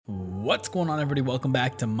What's going on, everybody? Welcome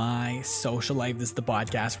back to My Social Life. This is the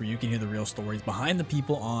podcast where you can hear the real stories behind the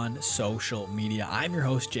people on social media. I'm your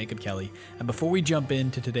host, Jacob Kelly. And before we jump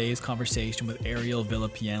into today's conversation with Ariel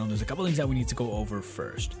Villapiano, there's a couple things that we need to go over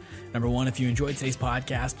first. Number one, if you enjoyed today's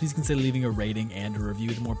podcast, please consider leaving a rating and a review.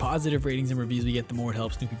 The more positive ratings and reviews we get, the more it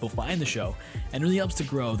helps new people find the show and really helps to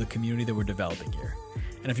grow the community that we're developing here.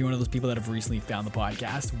 And if you're one of those people that have recently found the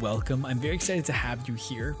podcast, welcome. I'm very excited to have you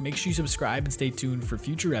here. Make sure you subscribe and stay tuned for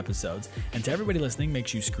future episodes. And to everybody listening, make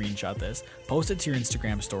sure you screenshot this, post it to your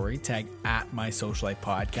Instagram story, tag at My Social Life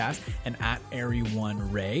Podcast and at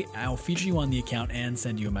Ari1Ray. I'll feature you on the account and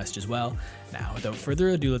send you a message as well. Now, without further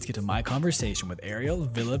ado, let's get to my conversation with Ariel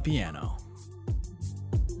Villapiano.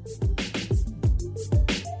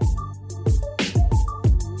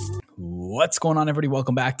 What's going on, everybody?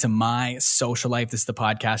 Welcome back to My Social Life. This is the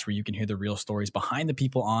podcast where you can hear the real stories behind the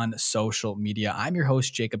people on social media. I'm your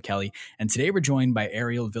host, Jacob Kelly, and today we're joined by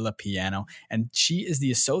Ariel Villapiano, and she is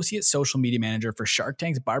the Associate Social Media Manager for Shark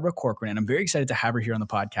Tank's Barbara Corcoran, and I'm very excited to have her here on the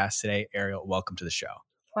podcast today. Ariel, welcome to the show.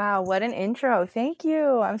 Wow, what an intro. Thank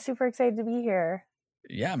you. I'm super excited to be here.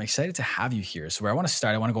 Yeah, I'm excited to have you here. So where I want to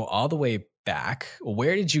start, I want to go all the way back.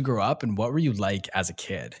 Where did you grow up, and what were you like as a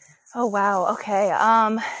kid? Oh, wow. Okay.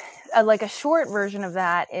 Like a short version of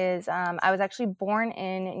that is I was actually born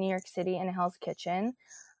in New York City in Hell's Kitchen.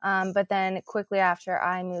 But then quickly after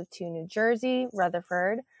I moved to New Jersey,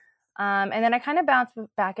 Rutherford. And then I kind of bounced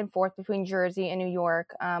back and forth between Jersey and New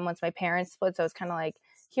York once my parents split. So it's kind of like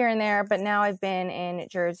here and there. But now I've been in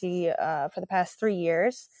Jersey for the past 3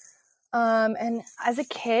 years. And as a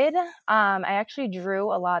kid, I actually drew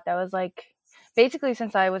a lot. That was like basically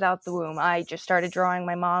since I was out the womb, I just started drawing.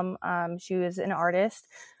 My mom, she was an artist.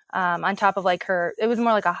 On top of like it was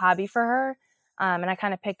more like a hobby for her. And I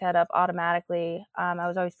kind of picked that up automatically. I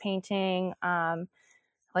was always painting,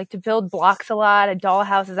 like to build blocks a lot, doll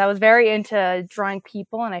houses. I was very into drawing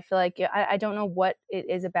people. And I feel like, I don't know what it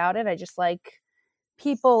is about it. I just like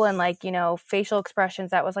people and like, facial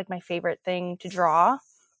expressions. That was like my favorite thing to draw.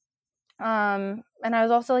 And I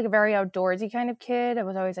was also like a very outdoorsy kind of kid. I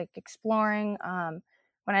was always like exploring.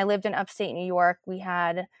 When I lived in upstate New York,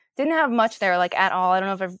 didn't have much there, like at all. I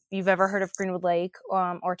don't know if you've ever heard of Greenwood Lake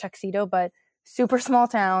or Tuxedo, but super small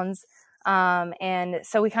towns. And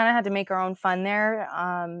so we kind of had to make our own fun there.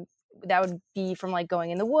 That would be from like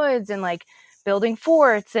going in the woods and like building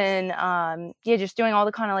forts and just doing all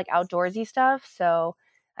the kind of like outdoorsy stuff. So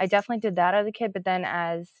I definitely did that as a kid. But then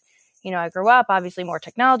as I grew up, obviously more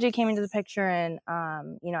technology came into the picture, and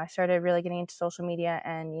I started really getting into social media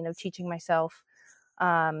and teaching myself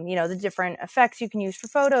the different effects you can use for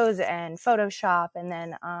photos and Photoshop, and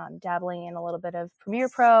then dabbling in a little bit of Premiere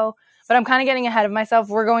Pro. But I'm kind of getting ahead of myself.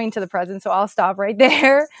 We're going to the present, so I'll stop right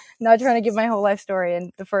there. Not trying to give my whole life story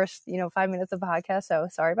in the first 5 minutes of the podcast, so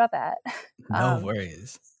sorry about that. No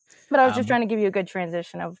worries. But I was just trying to give you a good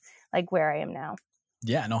transition of like where I am now.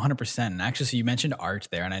 Yeah, no, 100%. And actually, so you mentioned art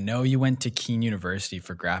there, and I know you went to Keene University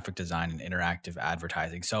for graphic design and interactive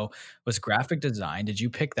advertising. So was graphic design, did you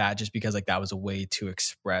pick that just because like that was a way to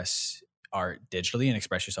express art digitally and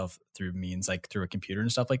express yourself through means like through a computer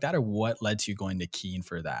and stuff like that? Or what led to you going to Keene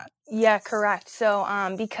for that? Yeah, correct.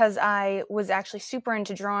 So because I was actually super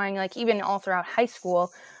into drawing, like even all throughout high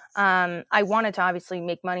school, I wanted to obviously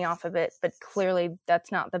make money off of it, but clearly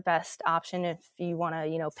that's not the best option if you want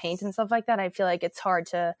to, paint and stuff like that. I feel like it's hard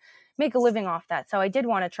to make a living off that. So I did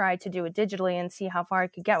want to try to do it digitally and see how far I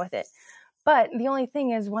could get with it. But the only thing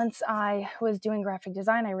is, once I was doing graphic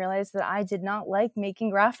design, I realized that I did not like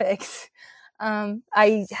making graphics.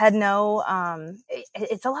 I had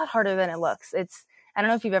it's a lot harder than it looks. I don't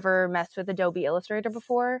know if you've ever messed with Adobe Illustrator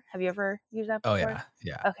before. Have you ever used that before? Oh,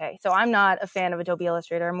 yeah. Okay, so I'm not a fan of Adobe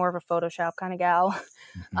Illustrator. I'm more of a Photoshop kind of gal.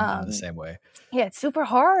 I'm the same way. Yeah, it's super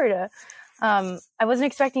hard. I wasn't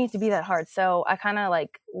expecting it to be that hard. So I kind of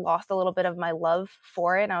like lost a little bit of my love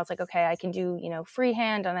for it. And I was like, okay, I can do,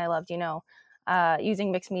 freehand. And I loved,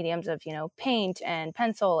 using mixed mediums of, paint and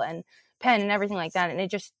pencil and pen and everything like that. And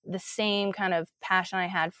it just, the same kind of passion I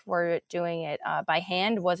had for doing it by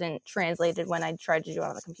hand wasn't translated when I tried to do it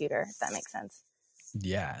on the computer, if that makes sense.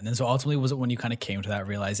 Yeah. And then so ultimately, was it when you kind of came to that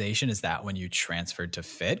realization? Is that when you transferred to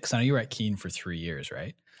FIT? Because I know you were at Keene for 3 years,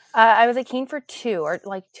 right? I was at Keene for 2 or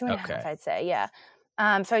like 2.5, I'd say. Yeah.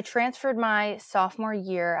 So I transferred my sophomore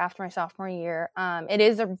year after my sophomore year. It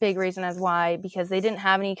is a big reason as why, because they didn't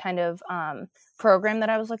have any kind of program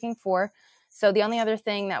that I was looking for. So the only other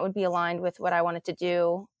thing that would be aligned with what I wanted to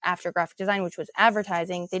do after graphic design, which was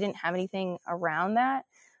advertising, they didn't have anything around that.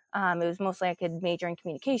 It was mostly I could major in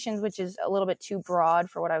communications, which is a little bit too broad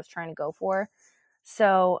for what I was trying to go for.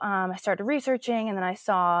 So I started researching, and then I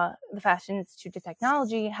saw the Fashion Institute of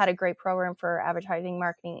Technology had a great program for advertising,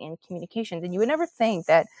 marketing, and communications. And you would never think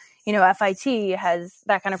that, FIT has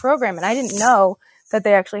that kind of program. And I didn't know that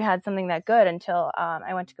they actually had something that good until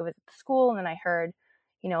I went to go visit the school, and then I heard,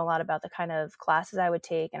 a lot about the kind of classes I would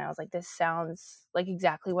take. And I was like, this sounds like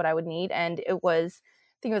exactly what I would need. And I think it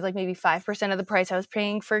was like maybe 5% of the price I was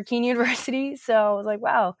paying for Keene University. So I was like,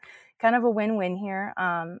 wow, kind of a win-win here.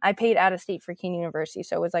 I paid out of state for Keene University,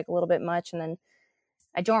 so it was like a little bit much. And then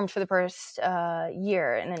I dormed for the first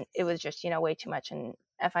year, and then it was just, way too much. And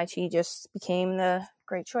FIT just became the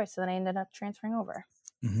great choice. So then I ended up transferring over.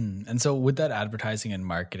 Mm-hmm. And so with that advertising and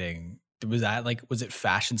marketing, was it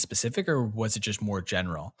fashion specific or was it just more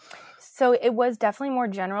general? So it was definitely more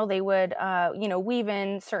general. They would, weave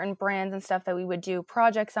in certain brands and stuff that we would do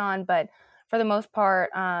projects on, but for the most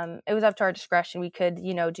part, it was up to our discretion. We could,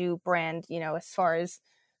 do brand, as far as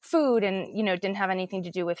food, and, didn't have anything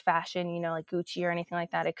to do with fashion, like Gucci or anything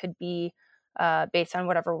like that. It could be based on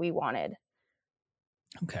whatever we wanted.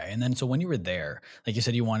 Okay. And then so when you were there, like you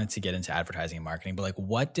said, you wanted to get into advertising and marketing, but like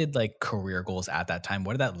what did like career goals at that time?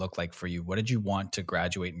 What did that look like for you? What did you want to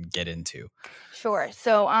graduate and get into? Sure.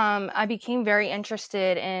 So I became very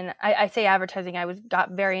interested in, I say advertising,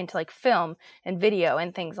 got very into like film and video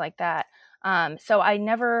and things like that. So I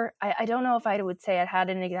don't know if I would say I had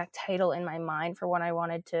an exact title in my mind for what I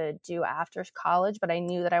wanted to do after college, but I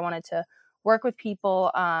knew that I wanted to work with people.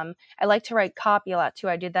 I like to write copy a lot too.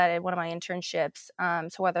 I did that at one of my internships.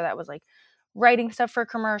 So whether that was like writing stuff for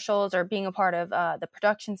commercials or being a part of the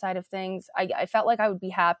production side of things, I felt like I would be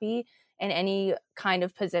happy in any kind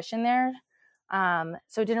of position there.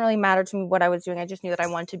 So it didn't really matter to me what I was doing. I just knew that I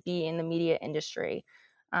wanted to be in the media industry.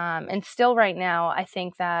 And still right now, I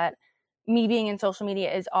think that me being in social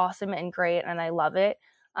media is awesome and great, and I love it.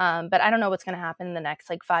 But I don't know what's going to happen in the next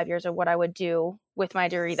like 5 years or what I would do with my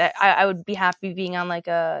degree. That I would be happy being on like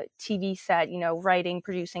a TV set, writing,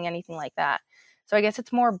 producing, anything like that. So I guess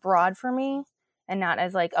it's more broad for me, and not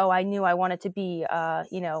as like, oh, I knew I wanted to be,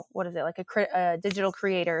 what is it, like a digital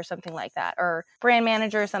creator or something like that, or brand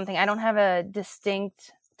manager or something. I don't have a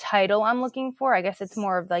distinct title I'm looking for. I guess it's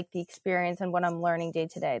more of like the experience and what I'm learning day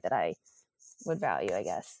to day that I would value, I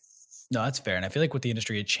guess. No, that's fair. And I feel like with the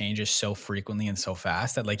industry, it changes so frequently and so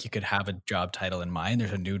fast that like you could have a job title in mind.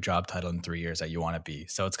 There's a new job title in 3 years that you want to be.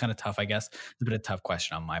 So it's kind of tough, I guess. It's a bit of a tough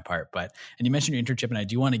question on my part. And you mentioned your internship, and I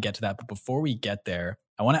do want to get to that. But before we get there,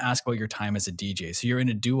 I want to ask about your time as a DJ. So you're in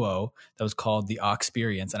a duo that was called the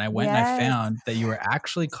Experience. And I went and I found that you were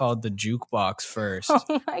actually called the Jukebox first.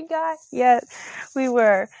 Oh my God. Yes, we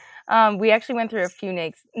were. We actually went through a few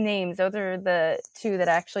names. Those are the two that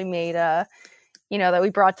actually made that we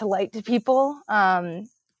brought to light to people.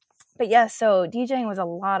 But yeah, so DJing was a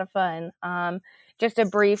lot of fun. Just a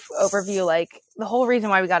brief overview, like the whole reason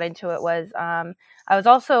why we got into it was I was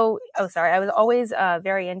always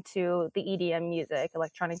very into the EDM music,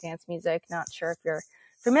 electronic dance music. Not sure if you're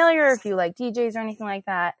familiar, if you like DJs or anything like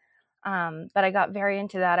that. But I got very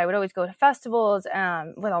into that. I would always go to festivals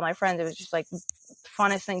with all my friends. It was just like the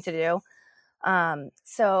funnest thing to do.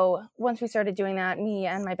 So once we started doing that, me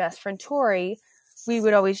and my best friend Tori, we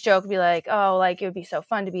would always joke, be like, oh, like it would be so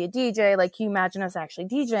fun to be a DJ. Like, can you imagine us actually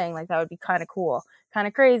DJing? Like, that would be kind of cool, kind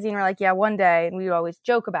of crazy. And we're like, yeah, one day. And we would always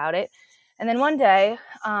joke about it. And then one day,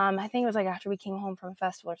 I think it was like after we came home from a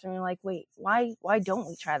festival or something, we're like, wait, why don't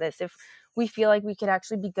we try this? If we feel like we could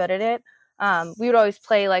actually be good at it. We would always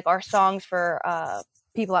play like our songs for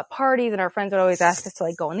people at parties, and our friends would always ask us to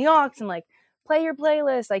like go in the aux and like play your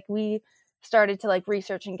playlist. Like, we started to like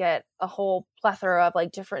research and get a whole plethora of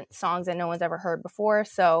like different songs that no one's ever heard before.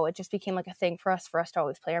 So it just became like a thing for us to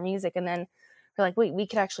always play our music. And then we're like, wait, we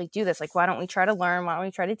could actually do this. Like, why don't we try to learn? Why don't we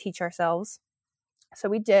try to teach ourselves? So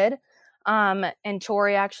we did. And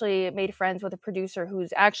Tori actually made friends with a producer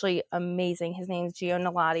who's actually amazing. His name's Gio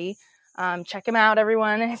Nalati. Check him out,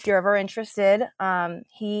 everyone, if you're ever interested.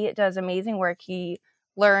 He does amazing work. He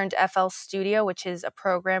learned FL Studio, which is a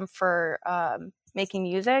program for making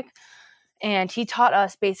music. And he taught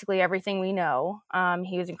us basically everything we know.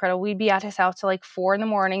 He was incredible. We'd be at his house till like 4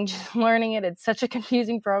 a.m. just learning it. It's such a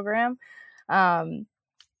confusing program.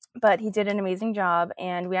 But he did an amazing job.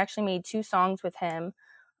 And we actually made 2 songs with him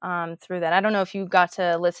through that. I don't know if you got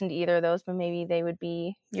to listen to either of those, but maybe they would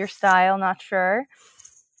be your style. Not sure.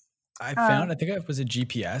 I think it was a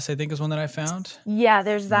GPS, I think is one that I found. Yeah,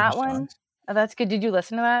 there's that one. Oh, that's good. Did you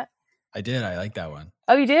listen to that? I did. I like that one.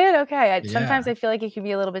 Oh, you did? Okay. Sometimes I feel like it can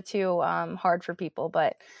be a little bit too hard for people,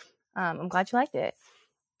 but I'm glad you liked it.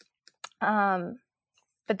 But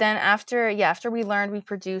then after we learned, we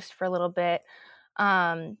produced for a little bit.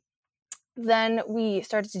 then we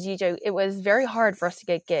started to DJ. It was very hard for us to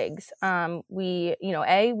get gigs. We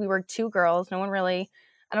were two girls. No one really,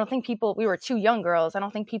 I don't think we were two young girls. I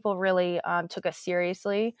don't think people really took us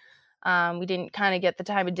seriously. We didn't kind of get the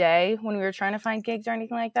time of day when we were trying to find gigs or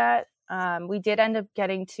anything like that. We did end up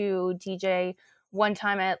getting to DJ one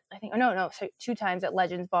time at, two times at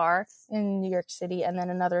Legends Bar in New York City, and then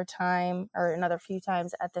another few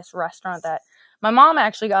times at this restaurant that my mom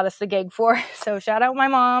actually got us the gig for. So shout out my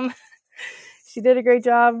mom. She did a great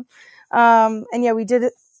job. And yeah, we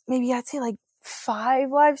did maybe I'd say like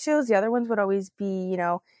 5 live shows. The other ones would always be,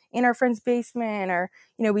 in our friend's basement, or,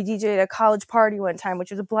 we DJ'd at a college party one time,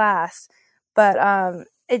 which was a blast. But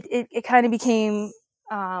it kind of became,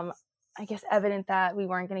 I guess, evident that we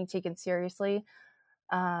weren't getting taken seriously.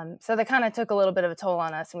 So that kind of took a little bit of a toll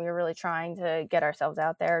on us, and we were really trying to get ourselves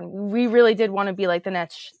out there. And we really did want to be like the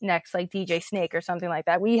next like DJ Snake or something like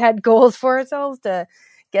that. We had goals for ourselves to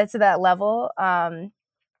get to that level.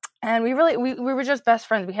 And we were just best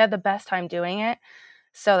friends. We had the best time doing it.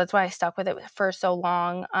 So that's why I stuck with it for so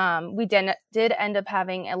long. We did end up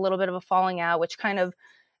having a little bit of a falling out, which kind of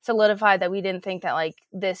solidified that we didn't think that like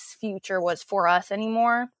this future was for us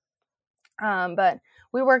anymore. But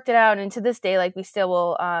we worked it out, and to this day, like we still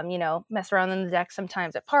will, mess around on the deck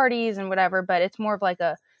sometimes at parties and whatever, but it's more of like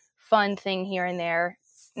a fun thing here and there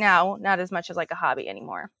now, not as much as like a hobby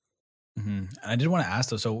anymore. Mm-hmm. I did want to ask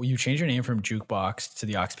though, so you changed your name from Jukebox to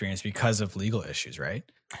the Experience because of legal issues, right?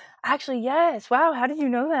 Actually, yes. Wow. How did you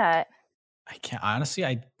know that? I can't honestly.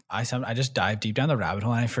 I just dive deep down the rabbit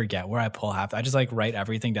hole and I forget where I pull half. I just like write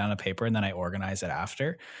everything down on paper and then I organize it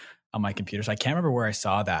after on my computer. So I can't remember where I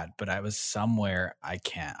saw that, but I was somewhere. I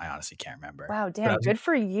honestly can't remember. Wow, damn, good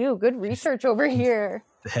for you. Good research over here.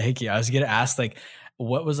 Thank you. I was gonna ask like,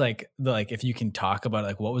 what was like if you can talk about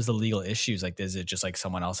like what was the legal issues? Like, is it just like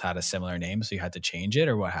someone else had a similar name, so you had to change it,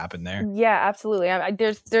 or what happened there? Yeah, absolutely.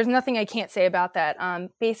 There's nothing I can't say about that.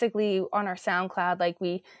 Basically on our SoundCloud, like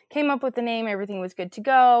we came up with the name, everything was good to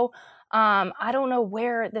go. I don't know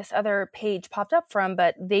where this other page popped up from,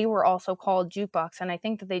 but they were also called Jukebox, and I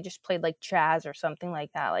think that they just played like jazz or something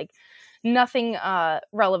like that, like nothing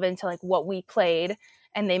relevant to like what we played.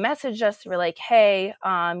 And they messaged us. We're like, hey,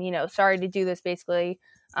 sorry to do this, basically.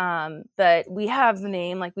 But we have the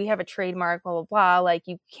name, like we have a trademark, blah, blah, blah. Like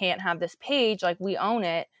you can't have this page. Like we own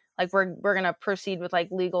it. Like we're going to proceed with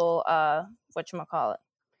like legal, whatchamacallit.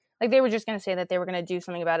 Like they were just going to say that they were going to do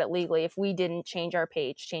something about it legally if we didn't change our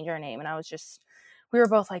page, change our name. And we were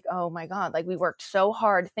both like, oh my God, like we worked so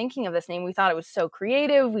hard thinking of this name. We thought it was so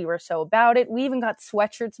creative. We were so about it. We even got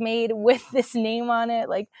sweatshirts made with this name on it.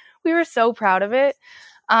 Like we were so proud of it.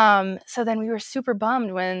 So then we were super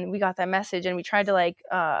bummed when we got that message, and we tried to like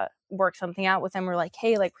work something out with them. We're like,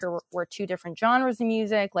 hey, like we're two different genres of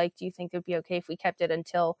music. Like, do you think it would be okay if we kept it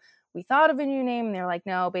until we thought of a new name? And they're like,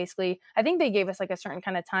 no, basically, I think they gave us like a certain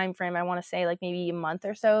kind of time frame. I want to say like maybe a month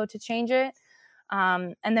or so to change it.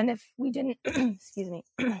 And then if we didn't, excuse me,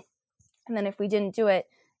 and then if we didn't do it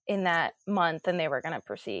in that month, then they were going to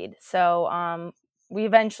proceed. So we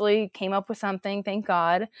eventually came up with something, thank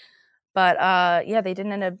God. But yeah, they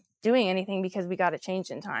didn't end up doing anything because we got it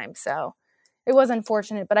changed in time. So it was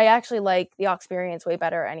unfortunate, but I actually like the Experience way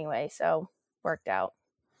better anyway. So worked out.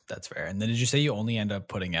 That's fair. And then did you say you only end up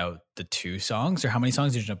putting out the 2 songs, or how many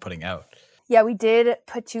songs did you end up putting out? Yeah, we did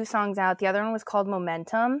put 2 songs out. The other one was called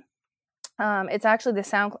Momentum. It's actually the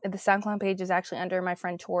SoundCloud page is actually under my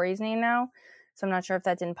friend Tori's name now. So I'm not sure if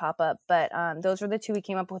that didn't pop up, but those were the 2 we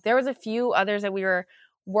came up with. There was a few others that we were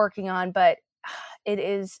working on, but it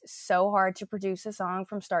is so hard to produce a song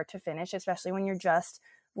from start to finish, especially when you're just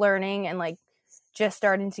learning and like just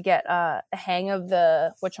starting to get a hang of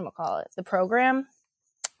the program.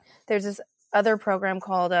 There's this other program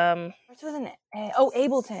called what's with an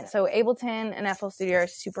Ableton. So Ableton and FL Studio are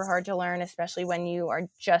super hard to learn, especially when you are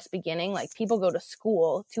just beginning. Like people go to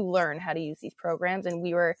school to learn how to use these programs, and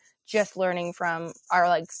we were just learning from our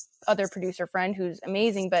like other producer friend who's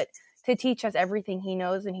amazing, but to teach us everything he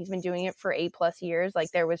knows, and he's been doing it for 8+ years.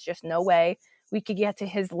 Like there was just no way we could get to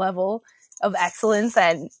his level of excellence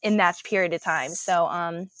and in that period of time. So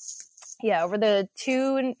yeah, over the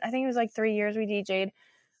 2, I think it was like 3 years we DJ'd,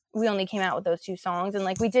 we only came out with those 2 songs. And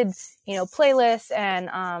like we did, playlists,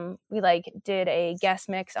 and we like did a guest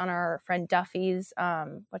mix on our friend Duffy's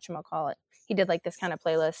he did like this kind of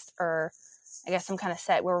playlist, or I guess some kind of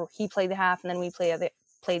set where he played the half and then we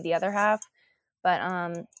played the other half. But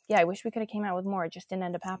yeah, I wish we could have came out with more. It just didn't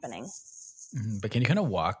end up happening. But can you kind of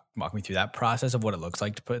walk me through that process of what it looks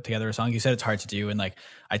like to put together a song? You said it's hard to do, and like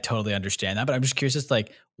I totally understand that, but I'm just curious as to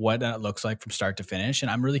like what that looks like from start to finish.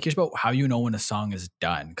 And I'm really curious about how you know when a song is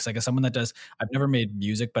done. Because like as someone that does, I've never made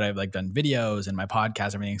music, but I've like done videos and my podcast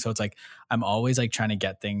and everything. So it's like I'm always like trying to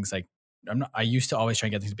get things like I used to always try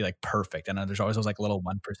and get things to be like perfect. And then there's always those like little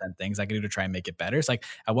 1% things I can do to try and make it better. It's like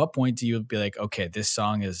at what point do you be like, okay, this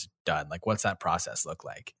song is done? Like what's that process look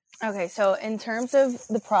like? Okay, so in terms of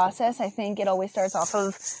the process, I think it always starts off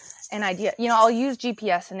of an idea. I'll use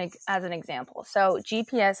GPS as an example. So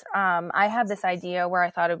GPS, I had this idea where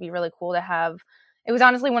I thought it would be really cool to have. It was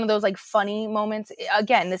honestly one of those like funny moments.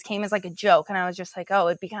 Again, this came as like a joke, and I was just like, oh,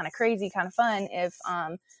 it'd be kind of crazy, kind of fun if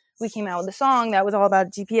we came out with a song that was all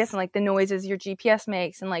about GPS and like the noises your GPS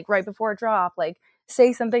makes, and like right before it dropped, like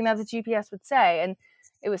say something that the GPS would say. And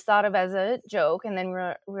it was thought of as a joke, and then we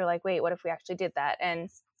were like, wait, what if we actually did that?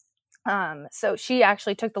 And so she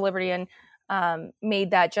actually took the liberty and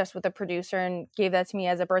made that just with a producer and gave that to me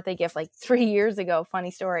as a birthday gift like 3 years ago.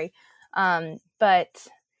 Funny story. But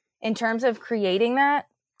in terms of creating that,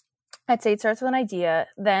 I'd say it starts with an idea.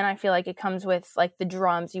 Then I feel like it comes with like the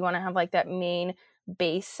drums. You want to have like that main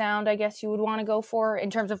bass sound, I guess you would want to go for. In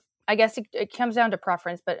terms of, I guess it comes down to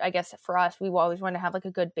preference, but I guess for us, we always want to have like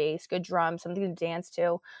a good bass, good drum, something to dance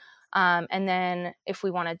to. And then if we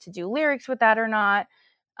wanted to do lyrics with that or not.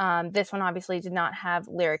 This one obviously did not have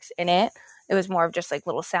lyrics in it. It was more of just like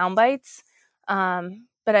little sound bites.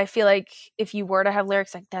 But I feel like if you were to have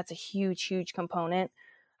lyrics, like that's a huge, huge component.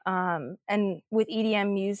 And with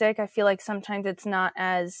EDM music, I feel like sometimes it's not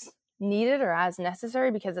as needed or as necessary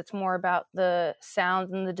because it's more about the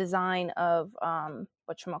sounds and the design of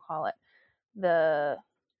whatchamacallit,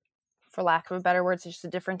 for lack of a better word, it's just the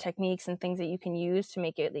different techniques and things that you can use to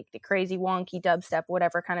make it like the crazy wonky dubstep,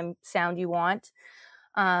 whatever kind of sound you want.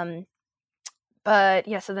 But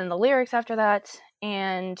yeah, so then the lyrics after that.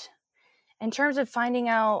 And in terms of finding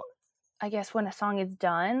out, I guess, when a song is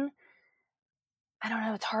done, I don't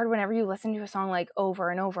know. It's hard whenever you listen to a song like over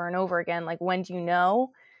and over and over again. Like, when do you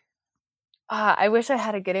know? I wish I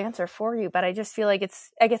had a good answer for you, but I just feel like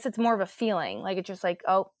I guess it's more of a feeling. Like, it's just like,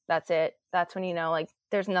 oh, that's it. That's when you know, like,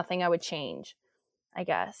 there's nothing I would change, I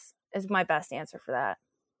guess, is my best answer for that.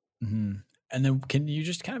 Mm-hmm. And then can you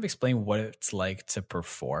just kind of explain what it's like to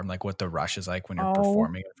perform, like what the rush is like when you're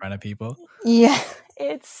performing in front of people? Yeah,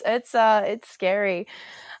 it's scary.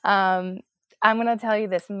 I'm going to tell you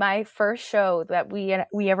this. My first show that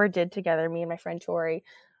we ever did together, me and my friend Tori,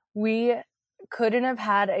 we couldn't have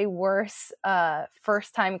had a worse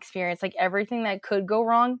first time experience. Like, everything that could go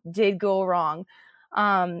wrong did go wrong.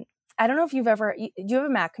 I don't know if do you have a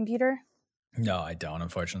Mac computer? No, I don't,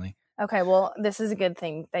 unfortunately. Okay, well, this is a good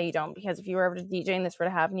thing that you don't, because if you were ever to DJ and this were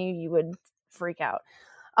to happen to you, you would freak out.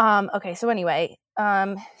 Okay, so anyway,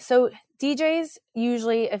 so DJs,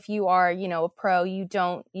 usually if you are, a pro, you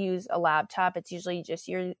don't use a laptop. It's usually just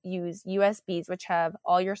you use USBs, which have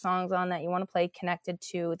all your songs on that you want to play connected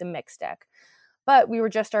to the mix deck. But we were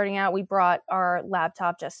just starting out. We brought our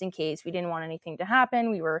laptop just in case. We didn't want anything to happen.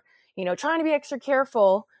 We were, trying to be extra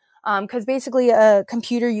careful because basically a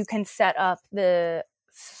computer, you can set up the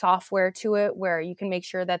software to it where you can make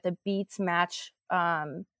sure that the beats match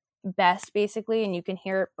best, basically, and you can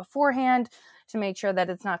hear it beforehand to make sure that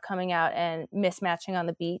it's not coming out and mismatching on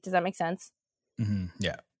the beat. Does that make sense? Mm-hmm.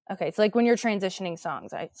 Yeah. Okay, it's like when you're transitioning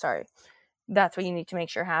songs. That's what you need to make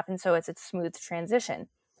sure happens, so it's a smooth transition.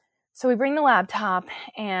 So we bring the laptop,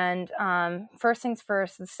 and first things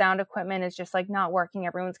first, the sound equipment is just like not working.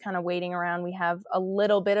 Everyone's kind of waiting around. We have a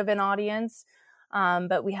little bit of an audience,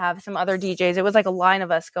 but we have some other DJs. It was like a line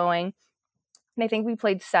of us going, and I think we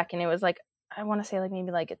played second. It was like, I want to say like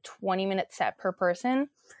maybe like a 20-minute set per person.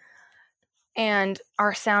 And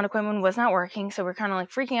our sound equipment was not working, so we're kind of like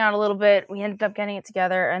freaking out a little bit. We ended up getting it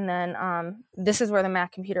together, and then this is where the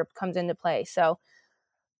Mac computer comes into play. So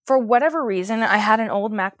for whatever reason, I had an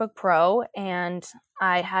old MacBook Pro, and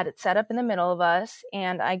I had it set up in the middle of us,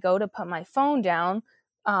 and I go to put my phone down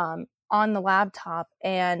on the laptop,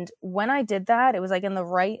 and when I did that, it was like in the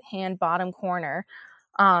right-hand bottom corner,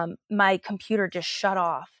 my computer just shut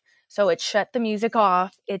off. So it shut the music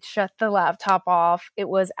off. It shut the laptop off. It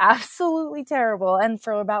was absolutely terrible. And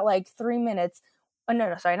for about like 3 minutes,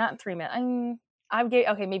 not 3 minutes.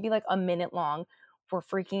 Maybe like a minute long. We're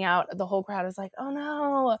freaking out. The whole crowd is like, oh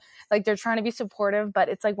no. Like, they're trying to be supportive, but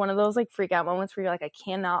it's like one of those like freak out moments where you're like, I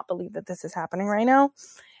cannot believe that this is happening right now.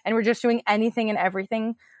 And we're just doing anything and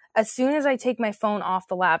everything. As soon as I take my phone off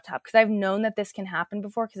the laptop, because I've known that this can happen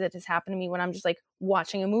before, because it has happened to me when I'm just like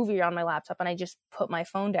watching a movie on my laptop and I just put my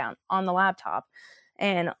phone down on the laptop.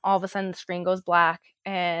 and all of a sudden the screen goes black.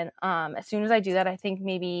 And as soon as I do that, I think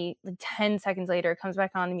maybe like 10 seconds later, it comes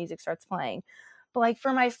back on, the music starts playing. But like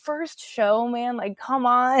for my first show, man, like, come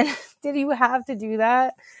on, did you have to do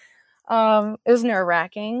that? It was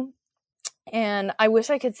nerve-wracking. And I wish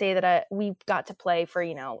I could say that we got to play for,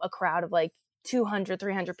 you know, a crowd of like 200,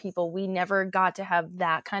 300 people. We never got to have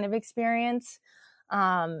that kind of experience.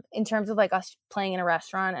 In terms of like us playing in a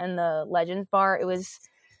restaurant and the Legends Bar, it was,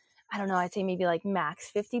 I don't know, I'd say maybe like max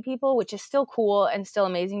 50 people, which is still cool and still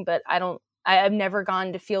amazing, but I've never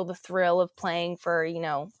gone to feel the thrill of playing for, you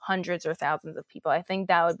know, hundreds or thousands of people. I think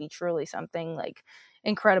that would be truly something like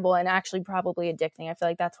incredible and actually probably addicting. I feel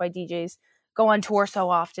like that's why DJs go on tour so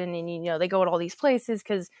often, and, you know, they go to all these places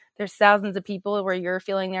because there's thousands of people where you're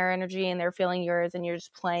feeling their energy and they're feeling yours, and you're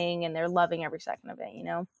just playing and they're loving every second of it, you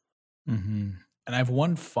know? Mm-hmm. And I have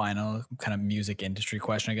one final kind of music industry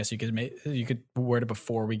question. I guess you could word it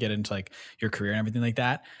before we get into like your career and everything like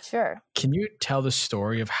that. Sure. Can you tell the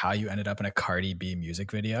story of how you ended up in a Cardi B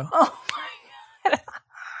music video? Oh my God.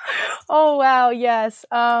 Oh, wow. Yes.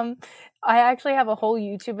 I actually have a whole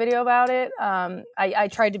YouTube video about it. I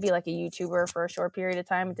tried to be like a YouTuber for a short period of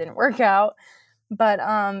time. It didn't work out. But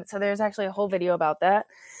so there's actually a whole video about that.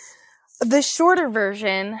 The shorter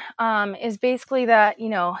version is basically that, you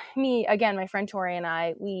know, me, again, my friend Tori and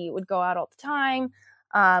I, we would go out all the time.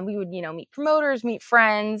 We would, you know, meet promoters, meet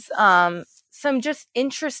friends. Some just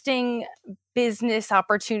interesting business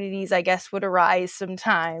opportunities, I guess, would arise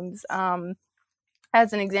sometimes.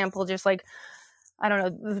 As an example, just like, I don't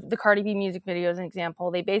know, the Cardi B music video is an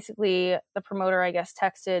example. They basically, the promoter, I guess,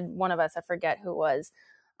 texted one of us, I forget who it was.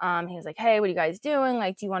 He was like, hey, what are you guys doing?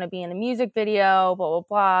 Like, do you want to be in a music video? Blah, blah,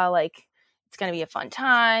 blah. Like, it's going to be a fun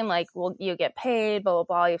time. Like, you'll get paid, blah, blah,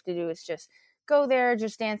 blah. All you have to do is just go there,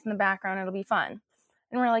 just dance in the background. It'll be fun.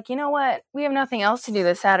 And we're like, you know what? We have nothing else to do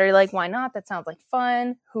this Saturday. Like, why not? That sounds like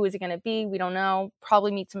fun. Who is it going to be? We don't know.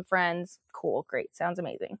 Probably meet some friends. Cool. Great. Sounds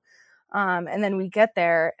amazing. And then we get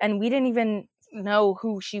there, and we didn't even know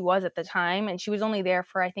who she was at the time. And she was only there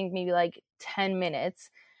for, I think, maybe like 10 minutes.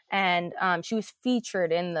 And she was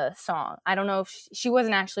featured in the song. I don't know if she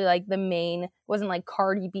wasn't actually like the main, wasn't like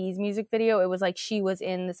Cardi B's music video. It was like she was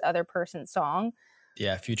in this other person's song.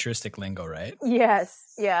 Yeah, futuristic lingo, right?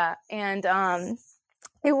 Yes, yeah. And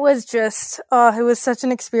it was just, it was such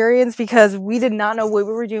an experience because we did not know what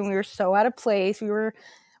we were doing. We were so out of place.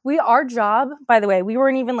 Our job, by the way, we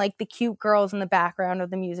weren't even like the cute girls in the background of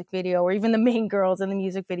the music video or even the main girls in the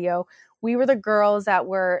music video. We were the girls that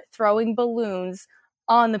were throwing balloons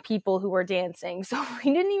on the people who were dancing. So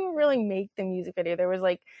we didn't even really make the music video. There was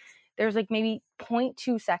like maybe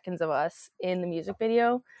 0.2 seconds of us in the music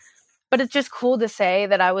video. But it's just cool to say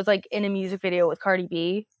that I was like in a music video with Cardi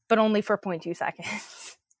B, but only for 0.2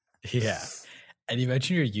 seconds. Yeah. And you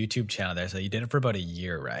mentioned your YouTube channel there. So you did it for about a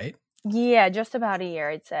year, right? Yeah, just about a year,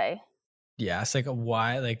 I'd say. Yeah. It's like,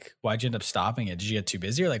 why'd you end up stopping it? Did you get too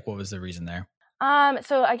busy, or like, what was the reason there?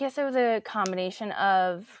 So I guess it was a combination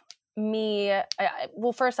of me.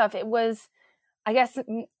 Well, first off, it was, I guess,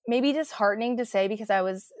 maybe disheartening to say because I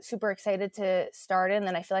was super excited to start it. And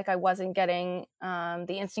then I feel like I wasn't getting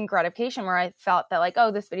the instant gratification where I felt that like, oh,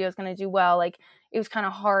 this video is going to do well. Like, it was kind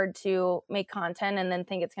of hard to make content and then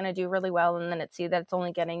think it's going to do really well. And then see that it's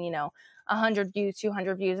only getting, 100 views,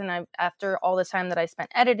 200 views. And after all this time that I spent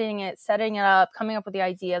editing it, setting it up, coming up with the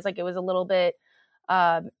ideas, like it was a little bit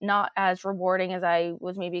not as rewarding as I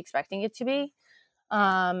was maybe expecting it to be.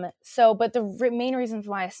 But the main reasons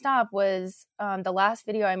why I stopped was, the last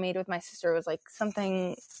video I made with my sister was like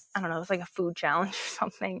something, I don't know, it was like a food challenge or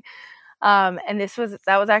something. And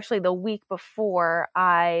that was actually the week before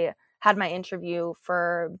I had my interview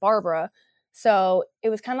for Barbara. So it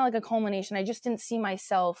was kind of like a culmination. I just didn't see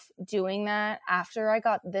myself doing that after I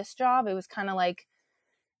got this job. It was kind of like,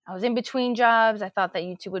 I was in between jobs. I thought that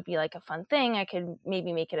YouTube would be like a fun thing. I could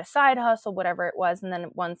maybe make it a side hustle, whatever it was. And then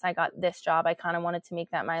once I got this job, I kind of wanted to make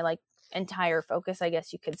that my like entire focus, I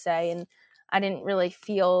guess you could say. And I didn't really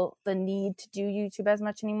feel the need to do YouTube as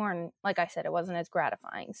much anymore. And like I said, it wasn't as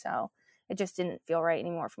gratifying. So it just didn't feel right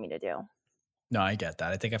anymore for me to do. No, I get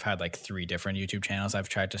that. I think I've had like 3 different YouTube channels I've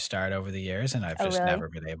tried to start over the years, and I've just really? never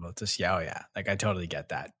been able to see. Oh yeah. Like I totally get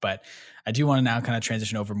that. But I do want to now kind of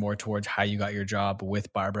transition over more towards how you got your job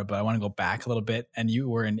with Barbara, but I want to go back a little bit. And you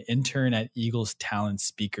were an intern at Eagles Talent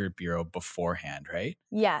Speaker Bureau beforehand, right?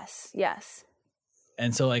 Yes.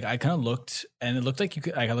 And so like I kind of looked, and it looked like you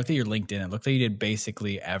could, like I looked at your LinkedIn, it looked like you did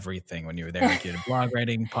basically everything when you were there. Like you did blog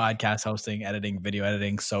writing, podcast hosting, editing, video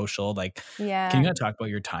editing, social. Like, Yeah. can you kind of talk about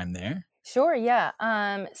your time there? Sure, yeah.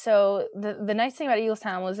 So the nice thing about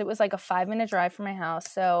Eaglestown was it was like a 5-minute drive from my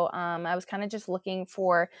house. So I was kind of just looking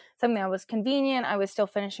for something that was convenient. I was still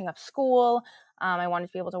finishing up school. I wanted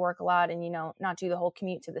to be able to work a lot and, not do the whole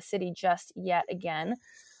commute to the city just yet again.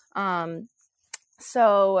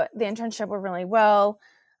 So the internship went really well.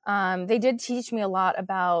 They did teach me a lot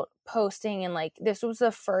about posting, and like this was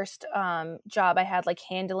the first job I had like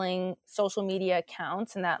handling social media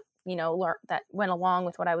accounts, and that that went along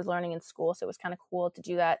with what I was learning in school. So it was kind of cool to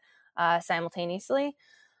do that simultaneously.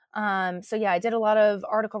 So yeah, I did a lot of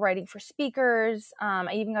article writing for speakers.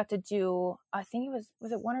 I even got to do, I think was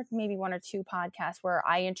it one or two podcasts where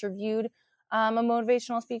I interviewed a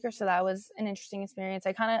motivational speaker. So that was an interesting experience.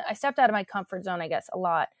 I stepped out of my comfort zone, I guess, a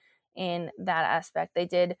lot in that aspect. They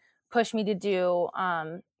did push me to do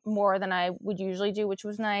more than I would usually do, which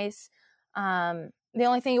was nice. The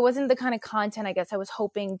only thing, it wasn't the kind of content I guess I was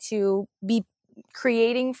hoping to be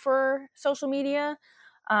creating for social media.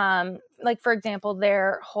 Like for example,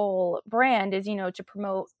 their whole brand is, to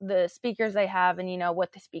promote the speakers they have and,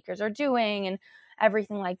 what the speakers are doing and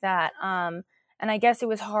everything like that. And I guess it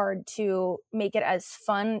was hard to make it as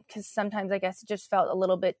fun because sometimes I guess it just felt a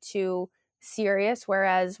little bit too serious.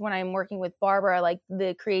 Whereas when I'm working with Barbara, like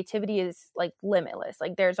the creativity is like limitless.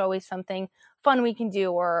 Like there's always something fun we can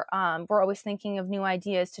do, or we're always thinking of new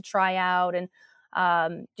ideas to try out, and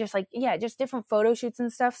just different photo shoots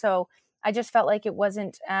and stuff. So I just felt like it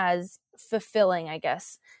wasn't as fulfilling, I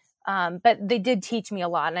guess. But they did teach me a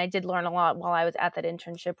lot, and I did learn a lot while I was at that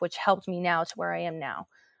internship, which helped me now to where I am now.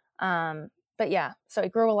 But yeah, so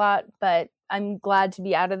it grew a lot, but I'm glad to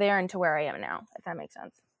be out of there and to where I am now, if that makes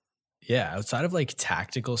sense. Yeah, outside of like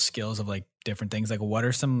tactical skills of like different things, like what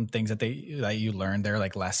are some things that you learned there,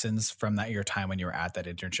 like lessons from your time when you were at that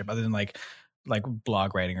internship, other than like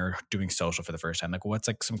blog writing or doing social for the first time? Like what's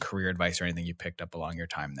like some career advice or anything you picked up along your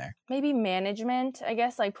time there? Maybe management, I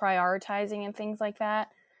guess, like prioritizing and things like that.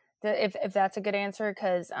 If that's a good answer,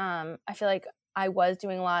 because I feel like I was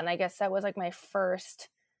doing a lot, and I guess that was like my first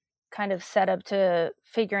kind of setup to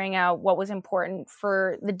figuring out what was important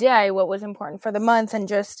for the day, what was important for the month, and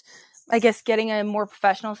just, I guess, getting a more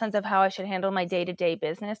professional sense of how I should handle my day-to-day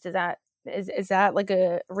business. Is that like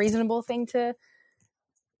a reasonable thing to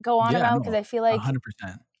go on Yeah, about? no, Because I feel like 100%.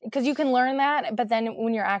 because you can learn that, but then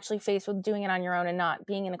when you're actually faced with doing it on your own and not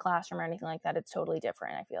being in a classroom or anything like that, it's totally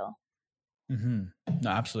different, I feel. No,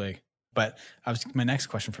 absolutely. But my next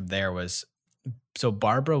question from there was, so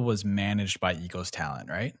Barbara was managed by Ego's Talent,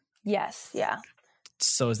 right? Yes, yeah.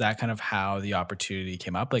 So is that kind of how the opportunity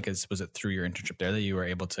came up? Like, was it through your internship there that you were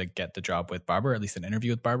able to get the job with Barbara, or at least an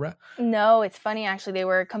interview with Barbara? No, it's funny, actually. They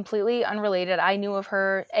were completely unrelated. I knew of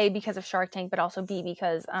her, A, because of Shark Tank, but also B,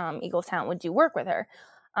 because Eagles Talent would do work with her.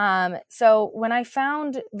 So when I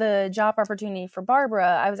found the job opportunity for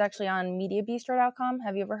Barbara, I was actually on mediabistro.com.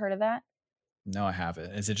 Have you ever heard of that? No, I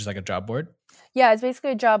haven't. Is it just like a job board? Yeah, it's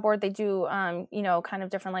basically a job board. They do, kind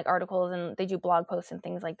of different like articles, and they do blog posts and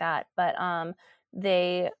things like that. But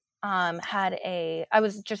they I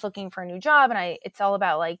was just looking for a new job, and it's all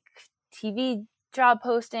about like TV job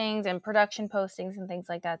postings and production postings and things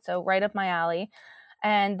like that. So right up my alley.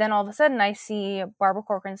 And then all of a sudden I see Barbara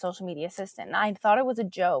Corcoran, social media assistant. And I thought it was a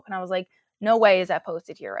joke. And I was like, no way is that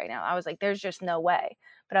posted here right now. I was like, there's just no way.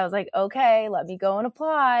 But I was like, okay, let me go and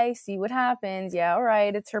apply, see what happens. Yeah, all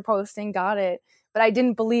right, it's her posting, got it. But I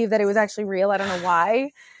didn't believe that it was actually real. I don't know why.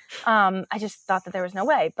 I just thought that there was no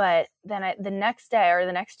way. But then the next day or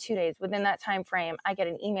the next 2 days, within that time frame, I get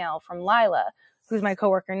an email from Lila, who's my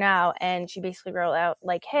coworker now. And she basically wrote out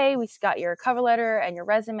like, hey, we got your cover letter and your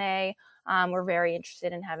resume. We're very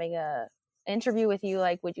interested in having a interview with you.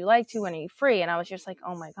 Like, would you like to? When are you free? And I was just like,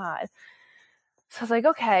 oh my God. So I was like,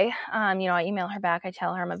 okay. I email her back. I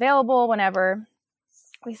tell her I'm available whenever.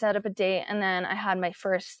 We set up a date, and then I had my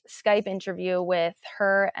first Skype interview with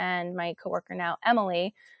her and my coworker now,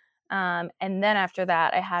 Emily. And then after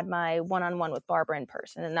that, I had my one-on-one with Barbara in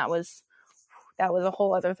person, and that was a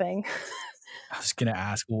whole other thing. I was going to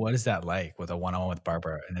ask, well, what is that like with a one-on-one with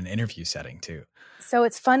Barbara in an interview setting too? So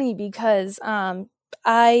it's funny because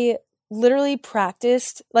I literally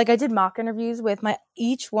practiced, like I did mock interviews with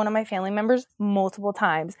each one of my family members multiple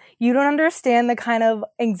times. You don't understand the kind of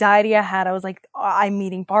anxiety I had. I was like, oh, I'm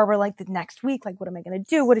meeting Barbara like the next week. Like, what am I going to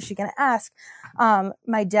do? What is she going to ask?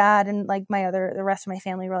 My dad and like the rest of my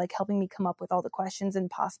family were like helping me come up with all the questions and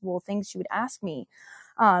possible things she would ask me.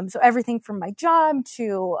 So everything from my job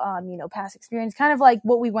to, past experience, kind of like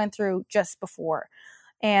what we went through just before.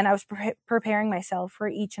 And I was preparing myself for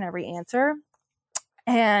each and every answer.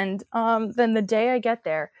 And then the day I get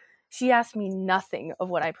there, she asked me nothing of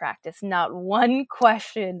what I practiced, not one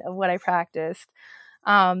question of what I practiced.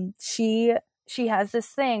 She has this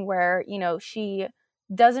thing where, you know, she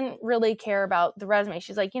doesn't really care about the resume.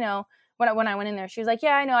 She's like, you know, when I went in there, she was like,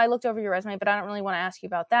 yeah, I know I looked over your resume, but I don't really want to ask you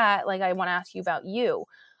about that. Like, I want to ask you about you.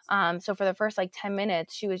 So for the first like 10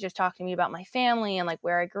 minutes, she was just talking to me about my family and like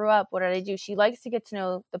where I grew up. What did I do? She likes to get to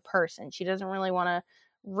know the person. She doesn't really want to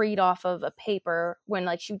read off of a paper when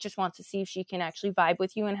like she just wants to see if she can actually vibe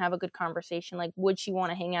with you and have a good conversation. Like, would she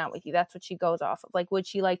want to hang out with you? That's what she goes off of. Like, would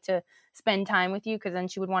she like to spend time with you? Because then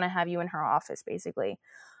she would want to have you in her office, basically.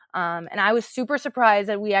 And I was super surprised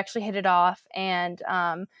that we actually hit it off. And,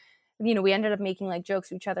 you know, we ended up making like jokes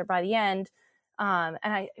to each other by the end. And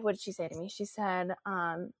what did she say to me? She said,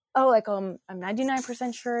 oh, like, I'm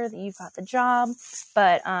 99% sure that you've got the job,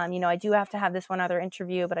 but, you know, I do have to have this one other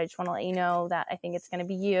interview, but I just want to let you know that I think it's going to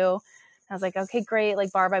be you. I was like, okay, great.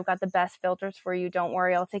 Like, Barb, I've got the best filters for you. Don't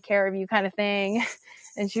worry. I'll take care of you, kind of thing.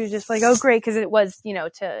 And she was just like, oh, great. Cause it was, you know,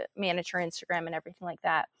 to manage her Instagram and everything like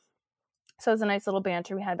that. So it was a nice little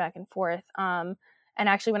banter we had back and forth. And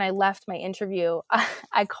actually when I left my interview,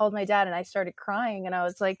 I called my dad and I started crying, and I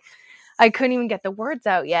was like, I couldn't even get the words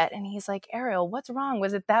out yet. And he's like, Ariel, what's wrong?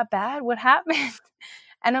 Was it that bad? What happened?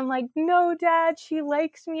 And I'm like, no, Dad, she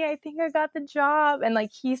likes me. I think I got the job. And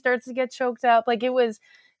like, he starts to get choked up. Like, it was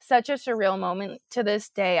such a surreal moment. To this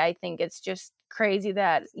day, I think it's just crazy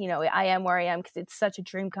that, you know, I am where I am because it's such a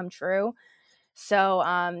dream come true. So,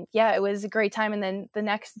 yeah, it was a great time. And then the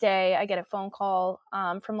next day I get a phone call,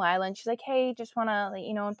 from Lila, and she's like, hey, just want to let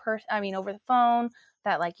you know over the phone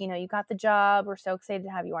that, like, you know, you got the job. We're so excited to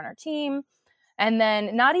have you on our team. And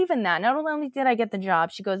then not even that, not only did I get the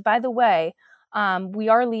job, she goes, by the way, we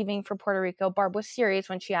are leaving for Puerto Rico. Barb was serious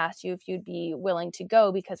when she asked you if you'd be willing to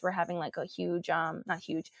go, because we're having like a huge, not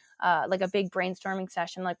huge, like a big brainstorming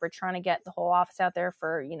session. Like, we're trying to get the whole office out there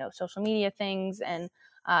for, you know, social media things and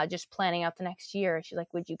just planning out the next year. She's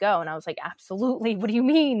like, would you go? And I was like, absolutely. What do you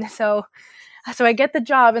mean? So I get the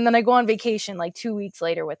job, and then I go on vacation like 2 weeks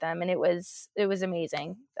later with them. And it was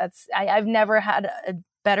amazing. I've never had a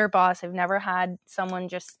better boss. I've never had someone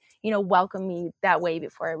just, you know, welcome me that way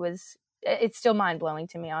before. It's still mind blowing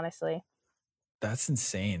to me, honestly. That's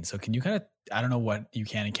insane. So can you kind of, I don't know what you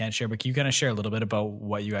can and can't share, but can you kind of share a little bit about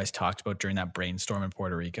what you guys talked about during that brainstorm in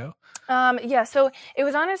Puerto Rico? Yeah, so it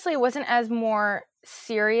was honestly, it wasn't as more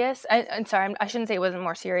serious. I'm sorry, I shouldn't say it wasn't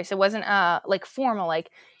more serious. It wasn't like formal.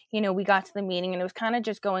 Like, you know, we got to the meeting and it was kind of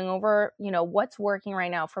just going over, you know, what's working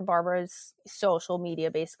right now for Barbara's social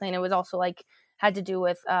media, basically. And it was also like had to do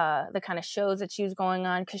with the kind of shows that she was going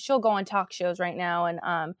on, because she'll go on talk shows right now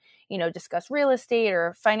and you know, discuss real estate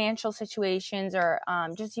or financial situations, or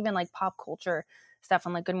just even like pop culture stuff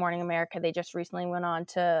on like Good Morning America. They just recently went on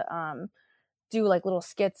to do like little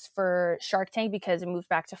skits for Shark Tank because it moved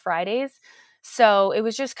back to Fridays. So it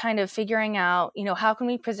was just kind of figuring out, you know, how can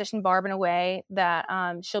we position Barb in a way that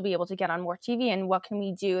she'll be able to get on more TV, and what can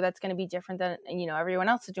we do that's going to be different than, you know, everyone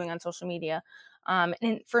else is doing on social media.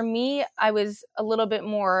 And for me, I was a little bit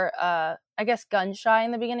more, I guess, gun shy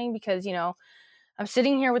in the beginning, because, you know, I'm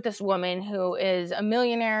sitting here with this woman who is a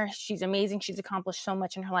millionaire. She's amazing. She's accomplished so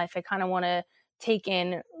much in her life. I kind of want to take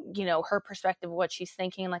in, you know, her perspective of what she's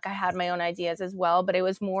thinking. Like, I had my own ideas as well, but it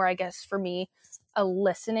was more, I guess, for me, a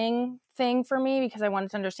listening thing for me, because I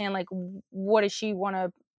wanted to understand, like, what does she want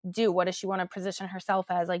to do? What does she want to position herself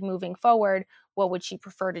as, like, moving forward? What would she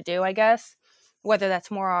prefer to do, I guess? Whether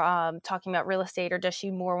that's more talking about real estate, or does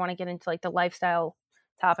she more want to get into like the lifestyle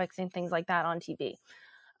topics and things like that on TV?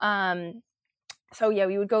 So yeah,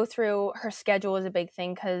 we would go through her schedule is a big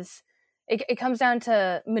thing, because it comes down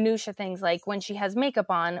to minutia things, like when she has makeup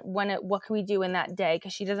on, what can we do in that day?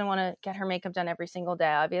 Because she doesn't want to get her makeup done every single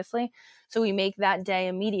day, obviously. So we make that day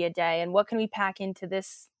a media day, and what can we pack into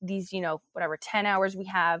these, you know, whatever 10 hours we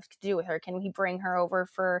have to do with her? Can we bring her over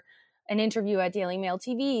for an interview at Daily Mail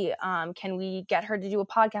TV? Can we get her to do a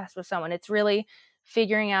podcast with someone? It's really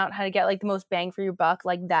figuring out how to get like the most bang for your buck,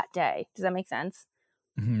 like that day. Does that make sense?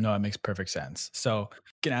 No, it makes perfect sense. So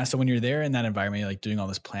can ask, so when you're there in that environment, you're like doing all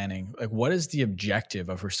this planning, like what is the objective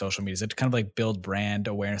of her social media? Is it to kind of like build brand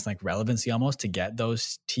awareness, like relevancy almost, to get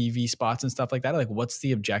those TV spots and stuff like that? Like, what's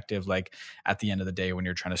the objective, like at the end of the day when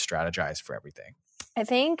you're trying to strategize for everything? I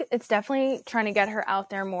think it's definitely trying to get her out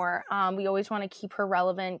there more. We always want to keep her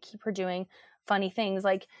relevant, keep her doing funny things.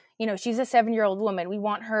 Like, you know, she's a 7-year-old woman. We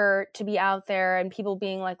want her to be out there and people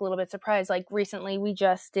being like a little bit surprised. Like recently we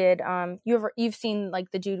just did, you've seen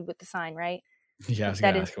like the dude with the sign, right? Yeah, I was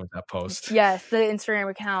going to ask about that post. Yes, the Instagram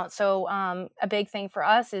account. So a big thing for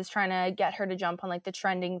us is trying to get her to jump on like the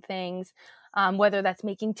trending things, whether that's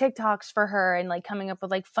making TikToks for her and like coming up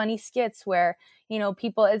with like funny skits where, you know,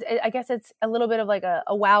 people, I guess it's a little bit of like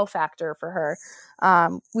a wow factor for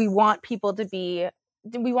her. We want people to be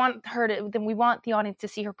we want the audience to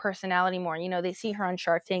see her personality more. You know, they see her on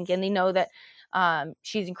Shark Tank and they know that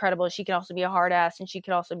she's incredible. She can also be a hard ass, and she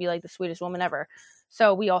could also be like the sweetest woman ever.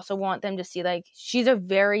 So we also want them to see like she's a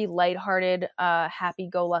very lighthearted,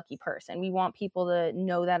 happy-go-lucky person. We want people to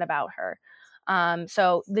know that about her.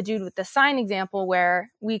 So the dude with the sign example, where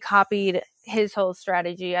we copied his whole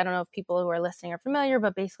strategy. I don't know if people who are listening are familiar,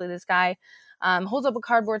 but basically this guy holds up a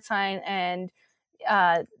cardboard sign, and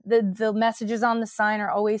the messages on the sign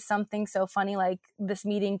are always something so funny, like this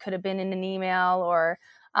meeting could have been in an email, or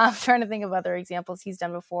I'm trying to think of other examples he's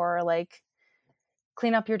done before, like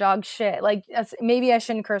clean up your dog's shit. Like, maybe I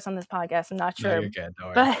shouldn't curse on this podcast, I'm not sure. No, you're good.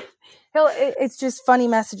 Don't worry. But it's just funny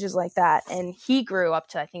messages like that. And he grew up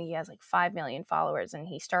to, I think he has like 5 million followers, and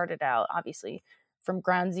he started out obviously from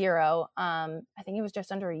ground zero. I think it was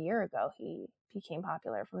just under a year ago he became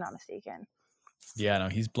popular, if I'm not mistaken. Yeah, no,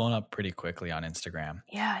 he's blown up pretty quickly on Instagram.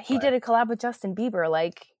 Yeah, he did a collab with Justin Bieber.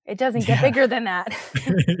 Like, it doesn't get bigger than that.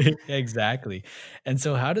 Exactly. And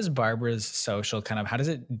so how does Barbara's social how does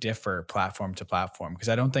it differ platform to platform? Because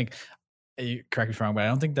I don't think, correct me if I'm wrong, but I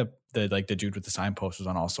don't think the dude with the signpost was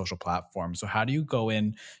on all social platforms. So how do you go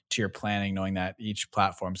in to your planning knowing that each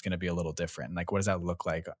platform is going to be a little different? Like, what does that look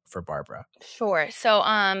like for Barbara? Sure. So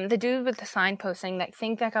the dude with the sign posting, that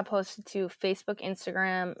got posted to Facebook,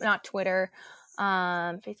 Instagram, not Twitter,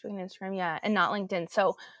 Facebook and Instagram, yeah, and not LinkedIn.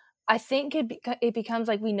 So I think it becomes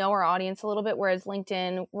like we know our audience a little bit, whereas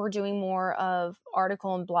LinkedIn, we're doing more of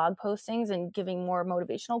article and blog postings and giving more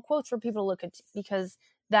motivational quotes for people to look at, because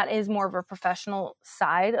that is more of a professional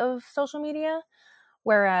side of social media.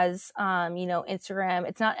 Whereas, Instagram,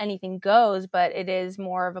 it's not anything goes, but it is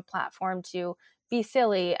more of a platform to be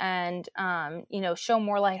silly and, show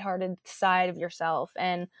more lighthearted side of yourself,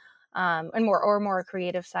 and more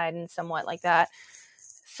creative side, and somewhat like that.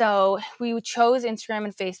 So we chose Instagram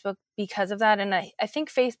and Facebook because of that. And I think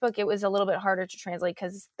Facebook, it was a little bit harder to translate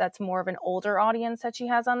because that's more of an older audience that she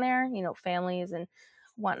has on there, families and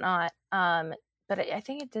whatnot. But I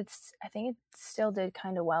think it still did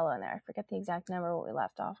kind of well on there. I forget the exact number what we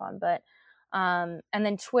left off on, but and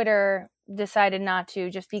then Twitter decided not to,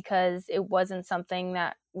 just because it wasn't something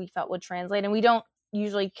that we felt would translate, and we don't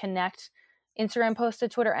usually connect Instagram posts to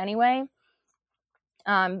Twitter anyway,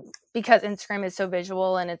 because Instagram is so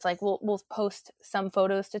visual, and it's like we'll post some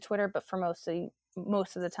photos to Twitter, but for most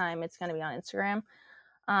of the time it's going to be on Instagram.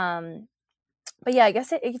 But yeah, I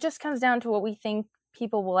guess it just comes down to what we think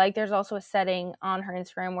people will like. There's also a setting on her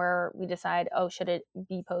Instagram where we decide, should it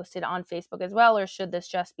be posted on Facebook as well, or should this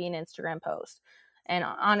just be an Instagram post? And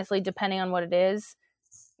honestly, depending on what it is,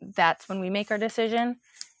 that's when we make our decision.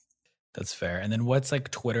 That's fair. And then what's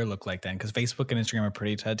like Twitter look like then? Because Facebook and Instagram are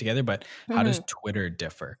pretty tied together, but how does Twitter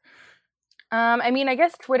differ? I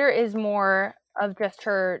guess Twitter is more of just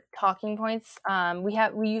her talking points. We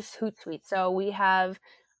use Hootsuite, so we have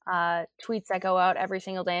tweets that go out every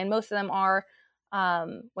single day, and most of them are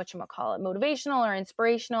motivational or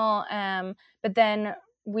inspirational. But then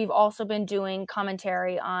we've also been doing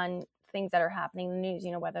commentary on things that are happening in the news.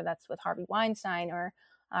 Whether that's with Harvey Weinstein or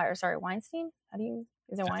Weinstein.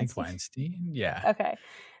 Is it Weinstein? I think Weinstein. Yeah. Okay.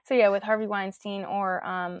 So yeah, with Harvey Weinstein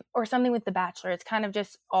or something with The Bachelor, it's kind of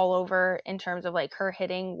just all over in terms of like her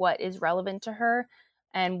hitting what is relevant to her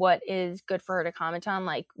and what is good for her to comment on.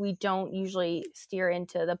 Like, we don't usually steer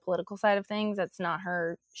into the political side of things. That's not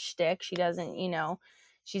her shtick. She doesn't,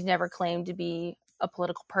 she's never claimed to be a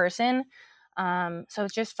political person. So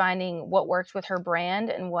it's just finding what works with her brand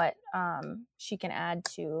and what she can add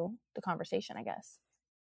to the conversation, I guess.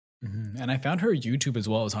 Mm-hmm. And I found her YouTube as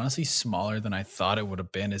well. It was honestly smaller than I thought it would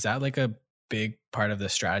have been. Is that like a big part of the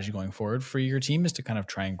strategy going forward for your team, is to kind of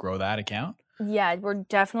try and grow that account? Yeah, we're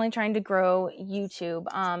definitely trying to grow YouTube.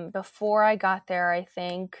 Before I got there, I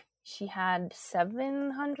think she had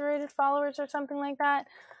 700 followers or something like that.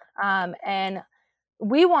 And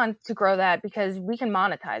we want to grow that because we can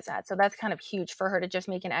monetize that. So that's kind of huge for her to just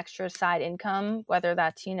make an extra side income, whether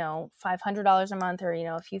that's, $500 a month or,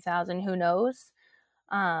 a few thousand, who knows?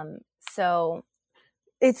 So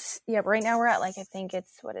it's, right now we're at like, I think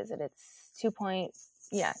it's,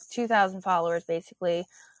 It's 2,000 followers basically.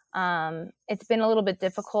 It's been a little bit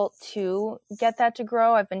difficult to get that to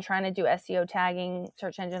grow. I've been trying to do SEO tagging,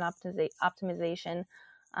 search engine optimization.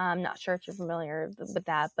 I'm not sure if you're familiar with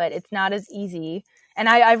that, but it's not as easy. And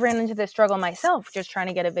I've ran into this struggle myself, just trying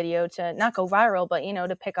to get a video to not go viral, but,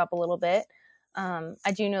 to pick up a little bit.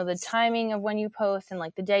 I do know the timing of when you post and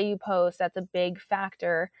like the day you post, that's a big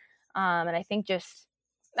factor. And I think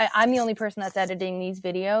I'm the only person that's editing these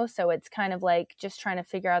videos. So it's kind of like just trying to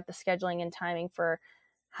figure out the scheduling and timing for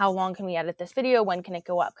how long can we edit this video? When can it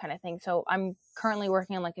go up kind of thing. So I'm currently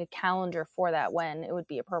working on like a calendar for that, when it would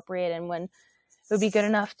be appropriate and when it would be good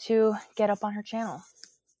enough to get up on her channel.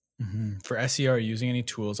 For SEO, are you using any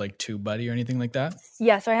tools like TubeBuddy or anything like that?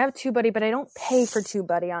 Yeah, so I have TubeBuddy, but I don't pay for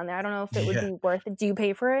TubeBuddy on there. I don't know if it would be worth it. Do you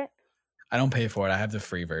pay for it? I don't pay for it. I have the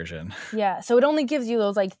free version. Yeah, so it only gives you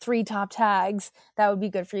those like 3 top tags that would be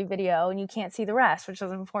good for your video, and you can't see the rest, which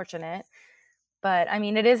is unfortunate. But I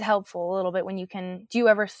mean, it is helpful a little bit when you can. Do you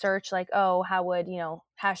ever search like, oh, how would,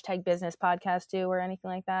 hashtag business podcast do or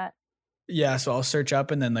anything like that? Yeah, so I'll search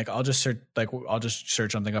up and then like I'll just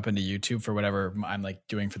search something up into YouTube for whatever I'm like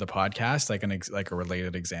doing for the podcast, like a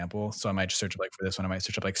related example. So I might just search up like for this one, I might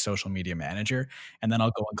search up like social media manager, and then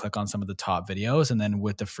I'll go and click on some of the top videos, and then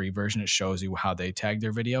with the free version, it shows you how they tag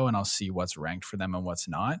their video, and I'll see what's ranked for them and what's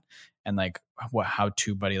not, and like how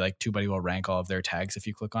TubeBuddy will rank all of their tags if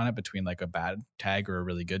you click on it between like a bad tag or a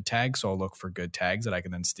really good tag. So I'll look for good tags that I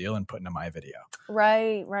can then steal and put into my video.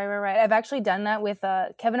 Right. I've actually done that with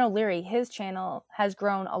Kevin O'Leary. His channel has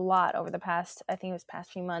grown a lot over the past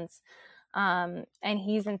few months. And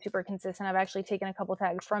he's been super consistent. I've actually taken a couple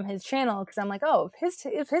tags from his channel because I'm like, oh,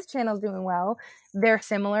 if his channel's doing well, they're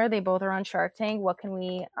similar. They both are on Shark Tank. What can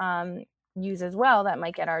we use as well that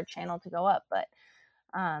might get our channel to go up? But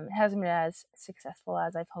it hasn't been as successful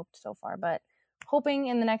as I've hoped so far. But hoping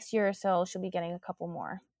in the next year or so, she'll be getting a couple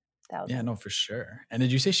more. Yeah, no, for sure. And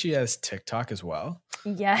did you say she has TikTok as well?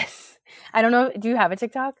 Yes. I don't know. Do you have a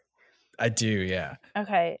TikTok? I do, yeah.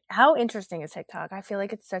 Okay. How interesting is TikTok? I feel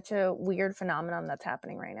like it's such a weird phenomenon that's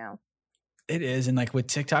happening right now. It is. And like with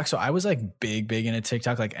TikTok, so I was like big into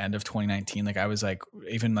TikTok, like end of 2019. Like I was like,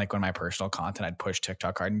 even like when my personal content, I'd push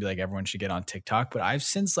TikTok hard and be like, everyone should get on TikTok. But I've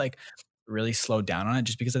since like really slowed down on it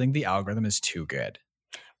just because I think the algorithm is too good.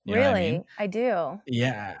 You know what I mean? I do.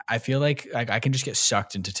 Yeah. I feel like I can just get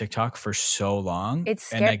sucked into TikTok for so long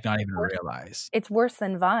It's and like not even realize. It's worse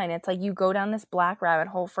than Vine. It's like you go down this black rabbit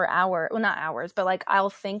hole for hours. Well, not hours, but like I'll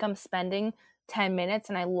think I'm spending 10 minutes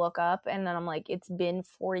and I look up and then I'm like, it's been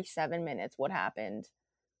 47 minutes. What happened?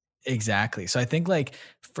 Exactly. So I think like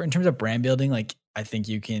in terms of brand building, like I think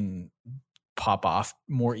you can pop off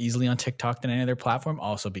more easily on TikTok than any other platform,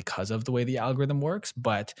 also because of the way the algorithm works.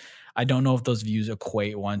 But I don't know if those views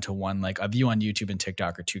equate 1-to-1. Like a view on YouTube and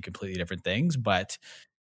TikTok are two completely different things, but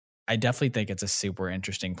I definitely think it's a super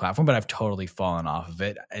interesting platform. But I've totally fallen off of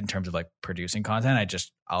it in terms of like producing content.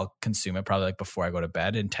 I'll consume it probably like before I go to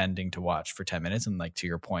bed, intending to watch for 10 minutes. And like to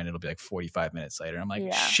your point, it'll be like 45 minutes later. I'm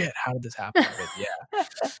like, shit, how did this happen? But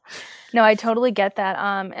yeah. No, I totally get that.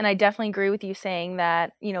 And I definitely agree with you saying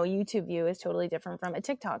that, a YouTube view is totally different from a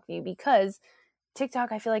TikTok view, because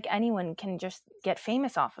TikTok, I feel like anyone can just get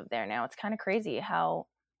famous off of there now. It's kind of crazy how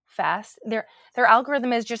fast their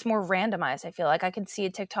algorithm is just more randomized. I feel like I could see a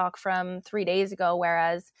TikTok from 3 days ago,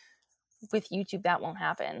 whereas with YouTube that won't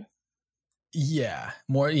happen. Yeah,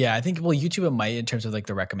 more. Yeah, I think, well, YouTube, it might in terms of like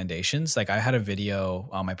the recommendations. Like I had a video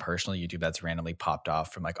on my personal YouTube that's randomly popped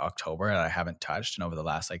off from like October that I haven't touched. And over the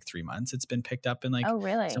last like 3 months, it's been picked up in like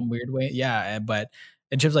some weird way. Yeah. But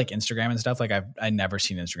in terms of like Instagram and stuff, like I never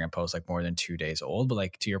seen Instagram posts like more than 2 days old. But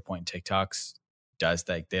like to your point, TikTok's does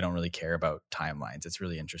like, they don't really care about timelines. It's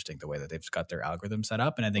really interesting the way that they've got their algorithm set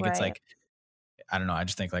up. And I think it's like, I don't know. I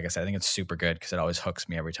just think, like I said, I think it's super good because it always hooks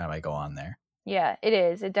me every time I go on there. Yeah, it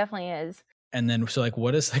is. It definitely is. And then, so like,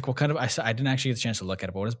 what kind of, I didn't actually get a chance to look at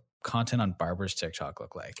it, but what does content on Barbara's TikTok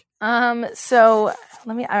look like? So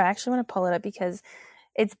I actually want to pull it up because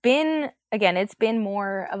it's been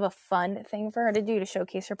more of a fun thing for her to do to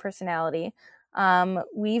showcase her personality.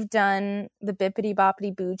 We've done the Bippity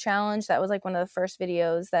Boppity Boo challenge. That was like one of the first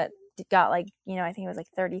videos that got like, I think it was like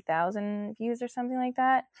 30,000 views or something like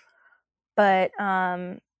that. But,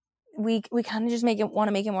 we kind of just want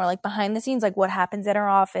to make it more like behind the scenes, like what happens at our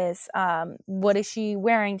office. What is she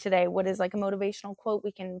wearing today? What is like a motivational quote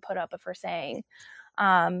we can put up of her saying?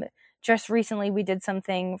 Just recently we did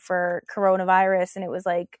something for coronavirus, and it was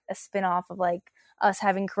like a spin-off of like us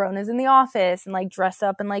having coronas in the office and like dress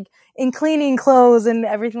up and like in cleaning clothes and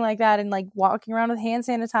everything like that, and like walking around with hand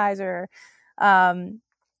sanitizer. And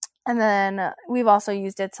then we've also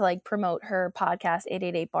used it to like promote her podcast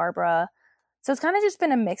 888 Barbara. So it's kind of just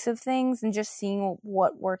been a mix of things and just seeing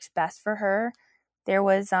what works best for her. There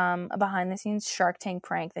was a behind the scenes Shark Tank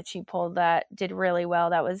prank that she pulled that did really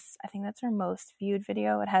well. I think that's her most viewed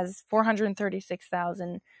video. It has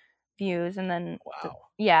 436,000 views. And then,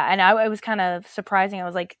 and it was kind of surprising. I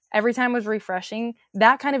was like, every time I was refreshing,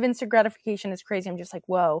 that kind of instant gratification is crazy. I'm just like,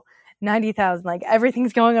 whoa, 90,000, like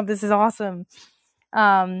everything's going up. This is awesome.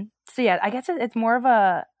 So yeah, I guess it's more of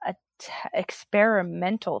a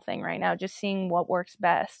experimental thing right now, just seeing what works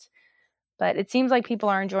best. But it seems like people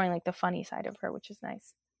are enjoying like the funny side of her, which is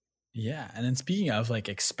nice. Yeah. And then speaking of like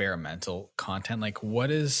experimental content, like what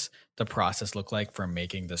does the process look like for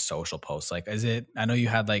making the social posts? Like, is it, I know you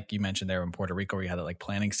had like, you mentioned there in Puerto Rico where you had like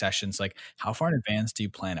planning sessions. Like, how far in advance do you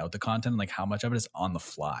plan out the content? Like, how much of it is on the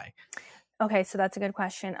fly? Okay, so that's a good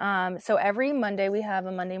question. So every Monday we have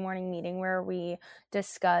a Monday morning meeting where we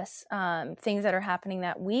discuss things that are happening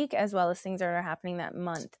that week as well as things that are happening that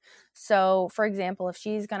month. So, for example, if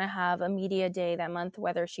she's going to have a media day that month,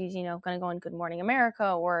 whether she's going to go on Good Morning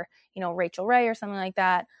America or Rachel Ray or something like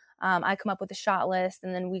that, I come up with a shot list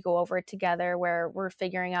and then we go over it together where we're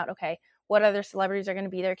figuring out, okay, what other celebrities are going to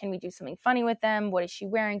be there? Can we do something funny with them? What is she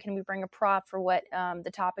wearing? Can we bring a prop for what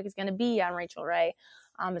the topic is going to be on Rachel Ray?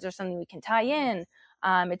 Is there something we can tie in?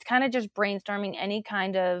 It's kind of just brainstorming any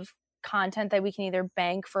kind of content that we can either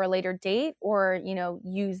bank for a later date or,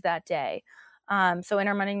 use that day. So in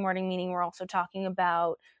our Monday morning meeting, we're also talking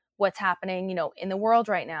about what's happening, in the world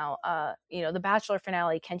right now. The Bachelor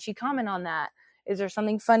finale, can she comment on that? Is there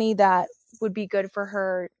something funny that would be good for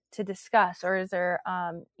her to discuss? Or is there,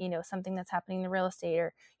 something that's happening in the real estate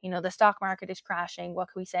or, the stock market is crashing? What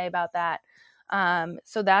can we say about that?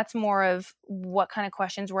 So that's more of what kind of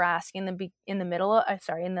questions we're asking in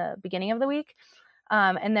the beginning of the week.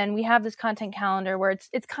 And then we have this content calendar where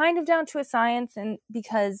it's kind of down to a science, and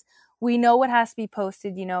because we know what has to be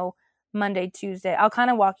posted, Monday, Tuesday. I'll kind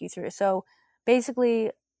of walk you through. So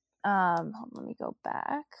basically, let me go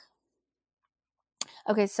back.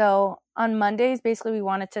 Okay, so on Mondays, basically we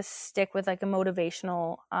wanted to stick with like a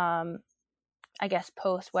motivational,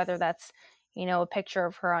 post, whether that's a picture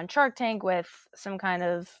of her on Shark Tank with some kind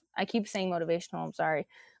of, I keep saying motivational, I'm sorry,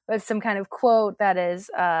 but some kind of quote that is,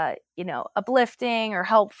 uplifting or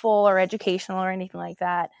helpful or educational or anything like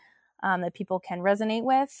that, that people can resonate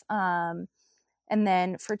with. And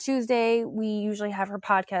then for Tuesday, we usually have her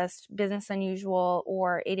podcast, Business Unusual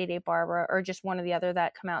or 888 Barbara, or just one or the other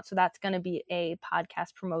that come out. So that's going to be a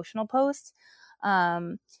podcast promotional post.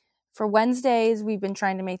 For Wednesdays, we've been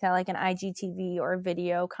trying to make that like an IGTV or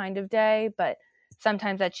video kind of day, but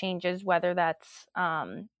sometimes that changes, whether that's,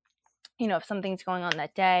 if something's going on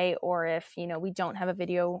that day or if, we don't have a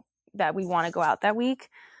video that we want to go out that week.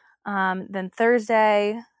 Then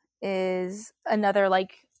Thursday is another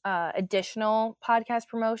like additional podcast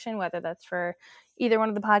promotion, whether that's for either one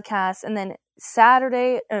of the podcasts. And then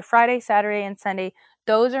Friday, Saturday, and Sunday,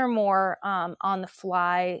 those are more on the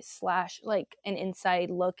fly / like an inside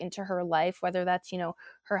look into her life, whether that's,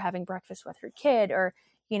 her having breakfast with her kid or,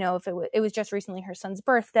 if it was just recently her son's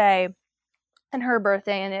birthday and her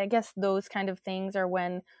birthday. And I guess those kind of things are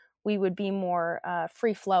when we would be more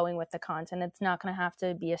free flowing with the content. It's not going to have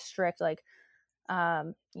to be a strict, like,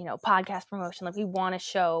 podcast promotion. Like we want to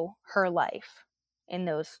show her life in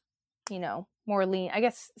those, more lean. I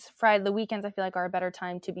guess Friday, the weekends, I feel like are a better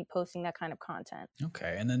time to be posting that kind of content.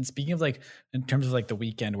 Okay. And then speaking of like, in terms of like the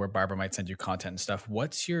weekend where Barbara might send you content and stuff,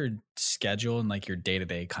 what's your schedule and like your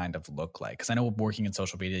day-to-day kind of look like? Because I know working in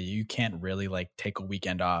social media, you can't really like take a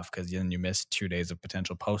weekend off because then you miss 2 days of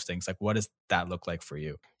potential postings. Like what does that look like for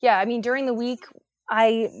you? Yeah. I mean, during the week,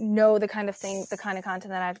 I know the kind of content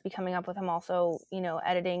that I have to be coming up with. I'm also,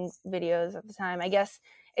 editing videos at the time. I guess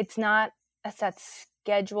it's not a set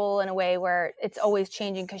schedule in a way where it's always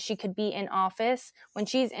changing because she could be in office. When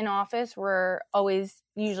she's in office, we're always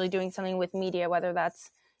usually doing something with media, whether that's,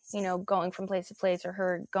 going from place to place or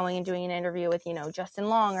her going and doing an interview with, Justin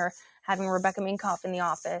Long or having Rebecca Minkoff in the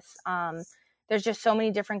office. There's just so many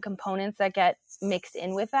different components that get mixed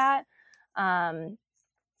in with that. And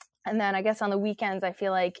then I guess on the weekends, I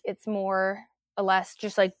feel like it's more or less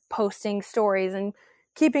just like posting stories and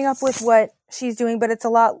keeping up with what she's doing. But it's a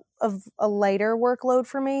lot of a lighter workload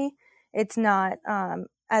for me. It's not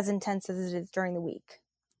as intense as it is during the week.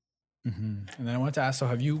 Mm-hmm. And then I wanted to ask, so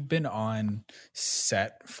have you been on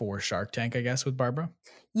set for Shark Tank, I guess, with Barbara?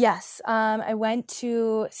 Yes. I went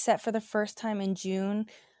to set for the first time in June.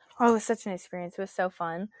 Oh, it was such an experience. It was so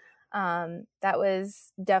fun. That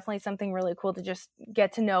was definitely something really cool to just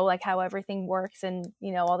get to know like how everything works and,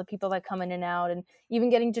 all the people that come in and out and even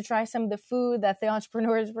getting to try some of the food that the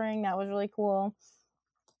entrepreneurs bring. That was really cool.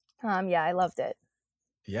 Yeah, I loved it.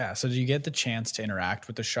 Yeah. So do you get the chance to interact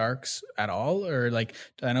with the sharks at all? Or like,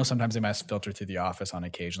 I know sometimes they must filter through the office on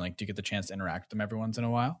occasion. Like, do you get the chance to interact with them every once in a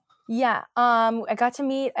while? Yeah. I got to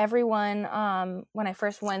meet everyone when I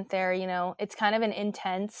first went there. It's kind of an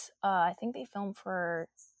intense, I think they filmed for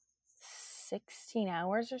 16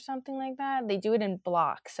 hours or something like that. They do it in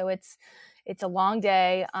blocks. So it's a long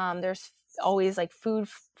day. There's always like food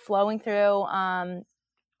flowing through.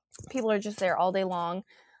 People are just there all day long.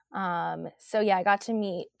 So yeah, I got to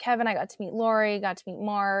meet Kevin. I got to meet Lori, got to meet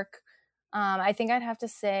Mark. I think I'd have to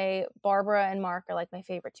say Barbara and Mark are like my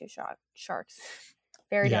favorite two sharks.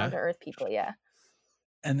 Very down to earth people. Yeah.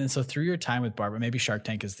 And then, so through your time with Barbara, maybe Shark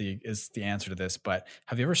Tank is the answer to this, but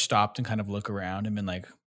have you ever stopped and kind of look around and been like,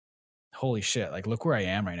 holy shit, like look where I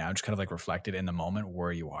am right now, just kind of like reflected in the moment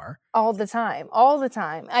where you are? All the time.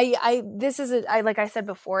 This is like I said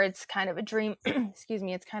before, it's kind of a dream. Excuse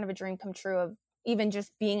me. It's kind of a dream come true of even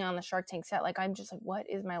just being on the Shark Tank set. Like, I'm just like, what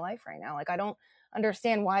is my life right now? Like, I don't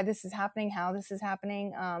understand why this is happening, how this is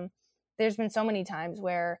happening. There's been so many times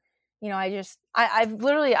where, I've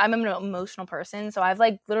literally, I'm an emotional person. So I've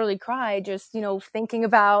like literally cried just, thinking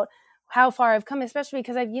about how far I've come, especially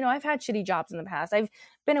because I've had shitty jobs in the past. I've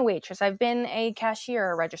been a waitress. I've been a cashier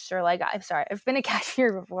or register. Like, I've been a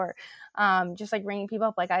cashier before. Just like ringing people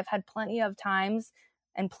up. Like, I've had plenty of times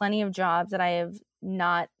and plenty of jobs that I have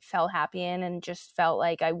not felt happy in and just felt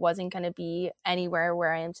like I wasn't going to be anywhere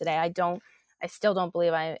where I am today. I still don't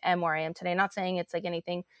believe I am where I am today. Not saying it's like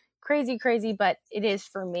anything crazy, but it is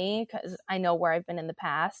for me because I know where I've been in the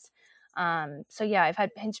past. So yeah, I've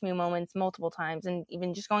had pinch me moments multiple times, and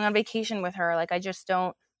even just going on vacation with her, like I just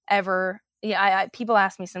don't ever, people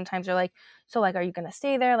ask me sometimes, they're like, so like, are you going to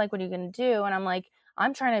stay there? Like, what are you going to do? And I'm like,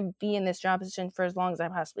 I'm trying to be in this job position for as long as I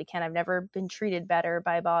possibly can. I've never been treated better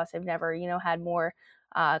by a boss. I've never, had more,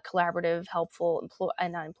 collaborative, helpful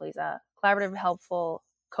collaborative, helpful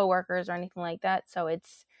coworkers or anything like that. So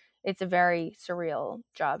it's a very surreal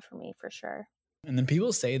job for me for sure. And then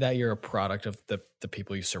people say that you're a product of the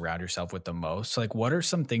people you surround yourself with the most. So like, what are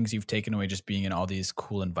some things you've taken away just being in all these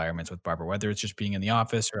cool environments with Barbara, whether it's just being in the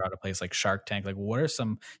office or at a place like Shark Tank? Like, what are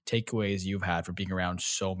some takeaways you've had for being around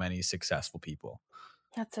so many successful people?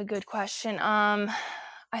 That's a good question. I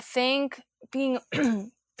think being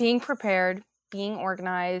being prepared, being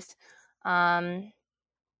organized, I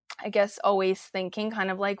guess always thinking, kind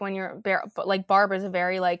of like when like Barbara's a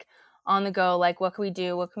very like on the go, like what can we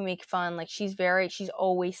do? What can we make fun? Like she's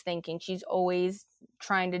always thinking. She's always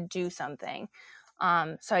trying to do something.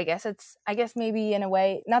 So I guess maybe in a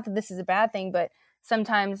way, not that this is a bad thing, but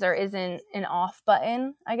sometimes there isn't an off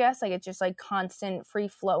button, I guess. Like it's just like constant free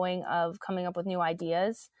flowing of coming up with new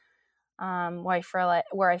ideas. Where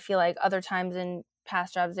I feel like other times in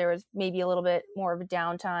past jobs, there was maybe a little bit more of a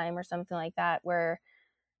downtime or something like that, where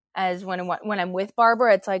as when I'm with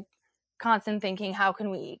Barbara, it's like constant thinking, how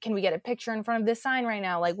can we get a picture in front of this sign right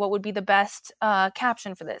now? Like what would be the best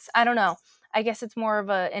caption for this? I don't know. I guess it's more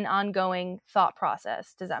of an ongoing thought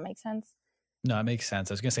process. Does that make sense? No, it makes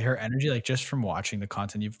sense. I was going to say her energy, like just from watching the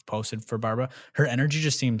content you've posted for Barbara, her energy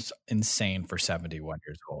just seems insane for 71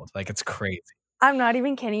 years old. Like it's crazy. I'm not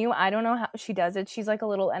even kidding you. I don't know how she does it. She's like a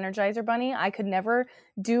little Energizer bunny. I could never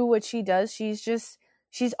do what she does.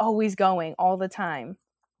 She's always going all the time.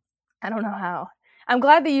 I don't know how. I'm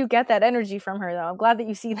glad that you get that energy from her, though. I'm glad that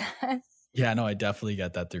you see that. Yeah, no, I definitely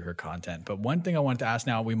get that through her content. But one thing I wanted to ask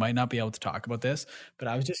now, we might not be able to talk about this, but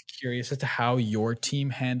I was just curious as to how your team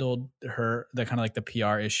handled the kind of like the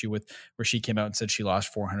PR issue with where she came out and said she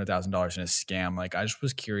lost $400,000 in a scam. Like, I just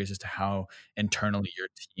was curious as to how internally your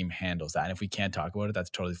team handles that. And if we can't talk about it, that's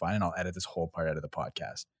totally fine. And I'll edit this whole part out of the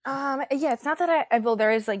podcast. Yeah, it's not that well,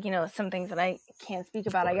 there is like, some things that I can't speak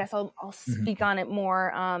about. I guess I'll speak on it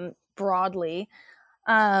more broadly.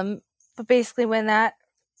 But basically when that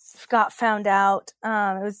got found out,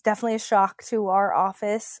 it was definitely a shock to our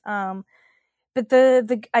office. But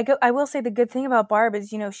I will say the good thing about Barb is,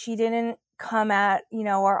 she didn't come at,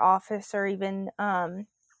 our office or even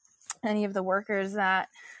any of the workers that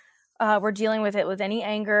were dealing with it with any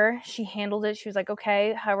anger. She handled it. She was like,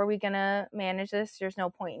 okay, how are we going to manage this? There's no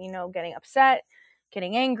point, getting upset,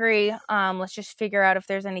 getting angry. Let's just figure out if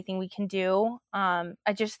there's anything we can do. I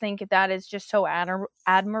just think that is just so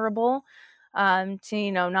admirable.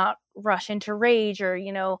 To not rush into rage or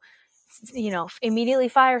immediately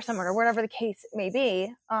fire someone or whatever the case may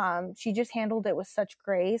be. She just handled it with such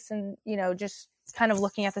grace and just kind of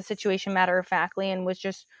looking at the situation matter of factly, and was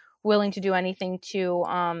just willing to do anything to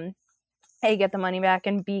A, get the money back,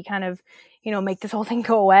 and B, kind of make this whole thing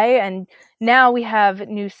go away. And now we have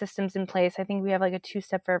new systems in place. I think we have like a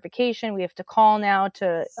 2-step verification. We have to call now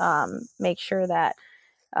to make sure that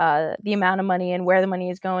the amount of money and where the money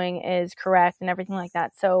is going is correct and everything like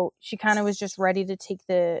that. So she kind of was just ready to take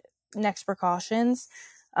the next precautions.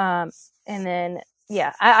 And then,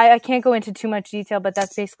 yeah, I can't go into too much detail, but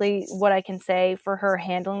that's basically what I can say for her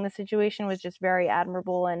handling the situation was just very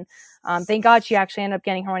admirable. And thank God she actually ended up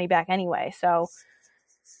getting her money back anyway. So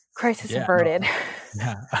crisis averted. No.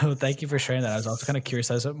 Yeah. Oh, thank you for sharing that. I was also kind of curious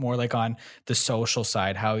as more like on the social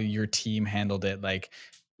side, how your team handled it. Like,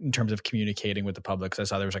 in terms of communicating with the public? 'Cause I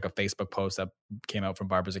saw there was like a Facebook post that came out from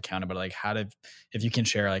Barbara's account, but like if you can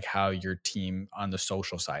share like how your team on the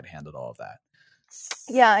social side handled all of that.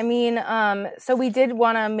 Yeah, I mean, so we did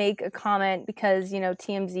want to make a comment because,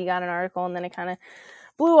 TMZ got an article and then it kind of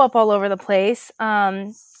blew up all over the place.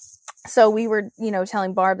 So we were,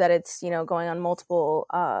 telling Barb that it's, going on multiple,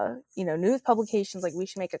 news publications, like we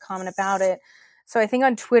should make a comment about it. So I think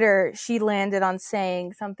on Twitter, she landed on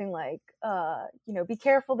saying something like, be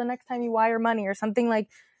careful the next time you wire money, or something like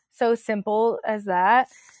so simple as that.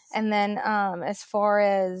 And then as far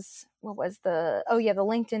as what was the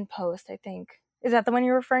LinkedIn post, I think. Is that the one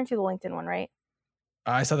you're referring to? The LinkedIn one, right?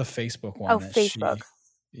 I saw the Facebook one. Oh, Facebook.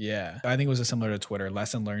 Yeah. I think it was similar to Twitter.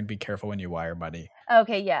 Lesson learned, be careful when you wire money.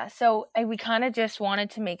 Okay, yeah. So we kind of just wanted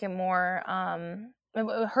to make it more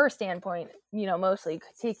her standpoint, mostly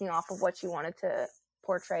taking off of what she wanted to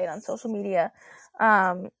portray it on social media.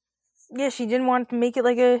 Yeah, she didn't want to make it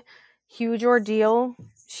like a huge ordeal.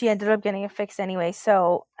 She ended up getting it fixed anyway.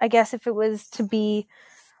 So I guess if it was to be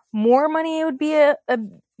more money, it would be a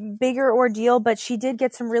bigger ordeal, but she did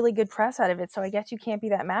get some really good press out of it. So I guess you can't be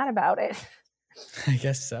that mad about it. I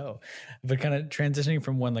guess so. But kind of transitioning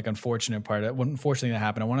from one like unfortunate part, one unfortunate thing that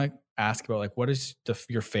happened, I want to ask about like, what is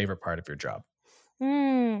your favorite part of your job?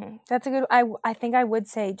 That's a good, I think I would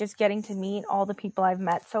say just getting to meet all the people I've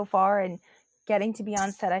met so far and getting to be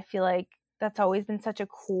on set. I feel like that's always been such a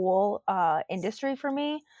cool industry for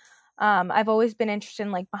me. I've always been interested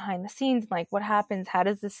in like behind the scenes, like what happens, how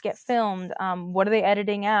does this get filmed, what are they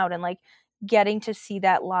editing out, and like getting to see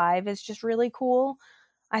that live is just really cool.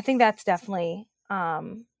 I think that's definitely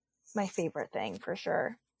my favorite thing for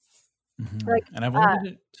sure. Mm-hmm. Like, and I've only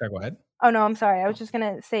been sorry, go ahead. Oh no, I'm sorry. I was just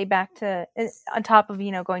gonna say back to on top of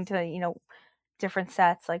going to different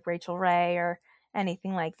sets like Rachel Ray or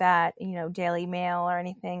anything like that, Daily Mail or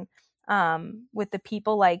anything. With the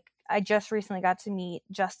people, like I just recently got to meet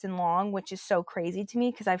Justin Long, which is so crazy to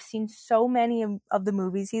me because I've seen so many of the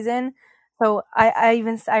movies he's in. So I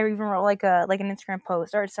even wrote like an Instagram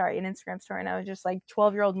post, or sorry, an Instagram story, and I was just like,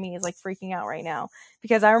 12-year-old me is like freaking out right now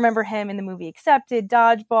because I remember him in the movie Accepted,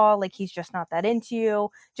 Dodgeball, like he's just not that into you.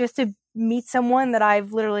 Just to meet someone that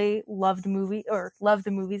I've literally loved the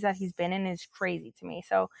movies that he's been in is crazy to me.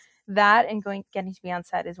 So that and getting to be on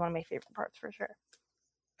set is one of my favorite parts for sure.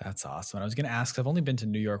 That's awesome. And I was going to ask, I've only been to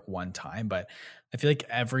New York one time, but I feel like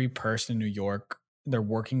every person in New York, they're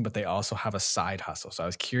working, but they also have a side hustle. So I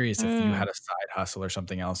was curious if you had a side hustle or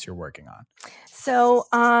something else you're working on. So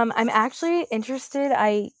I'm actually interested.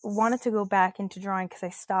 I wanted to go back into drawing because I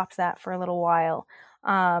stopped that for a little while.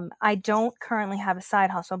 I don't currently have a side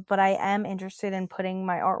hustle, but I am interested in putting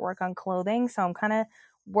my artwork on clothing. So I'm kind of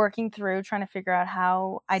working through trying to figure out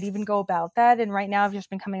how I'd even go about that. And right now I've just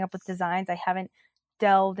been coming up with designs. I haven't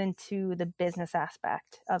delved into the business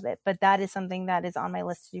aspect of it, but that is something that is on my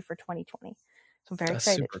list to do for 2020. So I'm very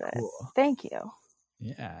excited for that. Cool. Thank you.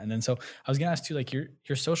 Yeah. And then so I was gonna ask you, like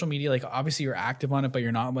your social media, like obviously you're active on it, but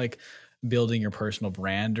you're not like building your personal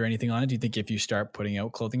brand or anything on it. Do you think if you start putting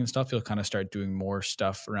out clothing and stuff, you'll kind of start doing more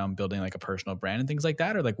stuff around building like a personal brand and things like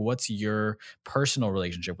that? Or like what's your personal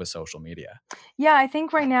relationship with social media? Yeah, I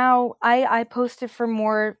think right now I post it for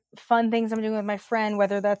more fun things I'm doing with my friend,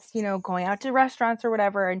 whether that's, going out to restaurants or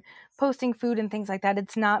whatever and posting food and things like that.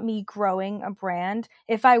 It's not me growing a brand.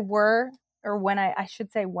 If I were, or when I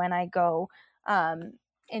should say when I go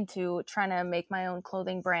into trying to make my own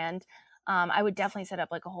clothing brand, I would definitely set up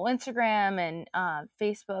like a whole Instagram and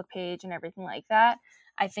Facebook page and everything like that.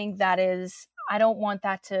 I think I don't want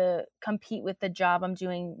that to compete with the job I'm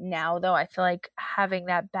doing now, though. I feel like having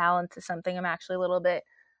that balance is something I'm actually a little bit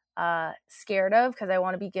scared of because I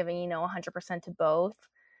want to be giving, 100% to both.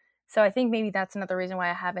 So I think maybe that's another reason why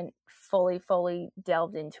I haven't fully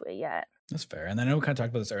delved into it yet. That's fair. And I know we kind of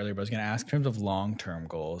talked about this earlier, but I was going to ask in terms of long-term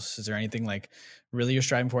goals, is there anything like really you're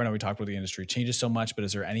striving for? I know we talked about the industry changes so much, but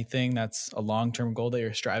is there anything that's a long-term goal that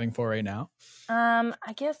you're striving for right now?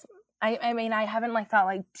 I guess, I mean, I haven't thought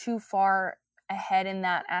too far ahead in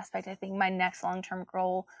that aspect. I think my next long-term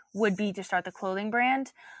goal would be to start the clothing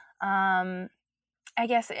brand. I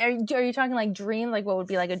guess, are you talking dream? What would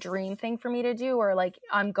be a dream thing for me to do? Or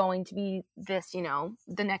I'm going to be this,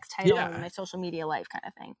 the next title in my social media life kind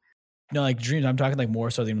of thing? No, dreams. I'm talking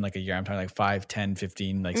more so than even a year. I'm talking 5, 10,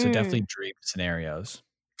 15. So definitely dream scenarios.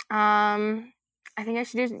 I think I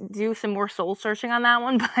should do some more soul searching on that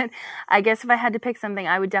one. But I guess if I had to pick something,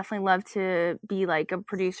 I would definitely love to be a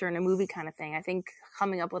producer in a movie kind of thing. I think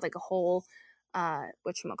coming up with a whole,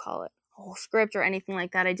 whatchamacallit, whole script or anything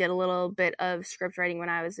like that. I did a little bit of script writing when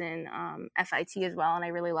I was in FIT as well, and I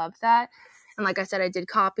really loved that. And like I said, I did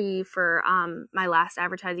copy for my last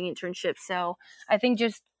advertising internship. So I think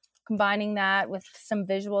just combining that with some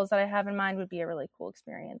visuals that I have in mind would be a really cool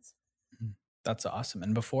experience. That's awesome.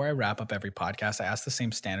 And before I wrap up every podcast, I ask the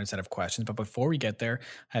same standard set of questions. But before we get there,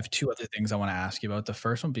 I have two other things I want to ask you about. The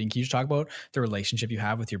first one being, can you just talk about the relationship you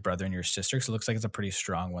have with your brother and your sister? Because it looks like it's a pretty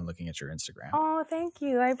strong one looking at your Instagram. Oh, thank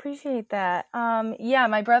you. I appreciate that. Yeah,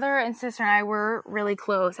 my brother and sister and I were really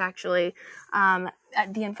close, actually.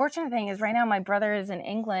 The unfortunate thing is right now my brother is in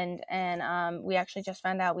England, and we actually just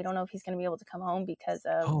found out we don't know if he's going to be able to come home because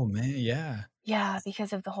of... Oh, man. Yeah. Yeah,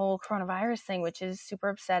 because of the whole coronavirus thing, which is super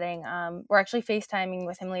upsetting. We're actually FaceTiming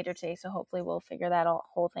with him later today, so hopefully we'll figure that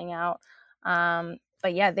whole thing out.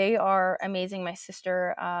 But yeah, they are amazing. My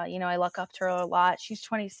sister, I look up to her a lot. She's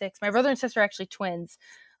 26. My brother and sister are actually twins.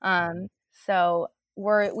 So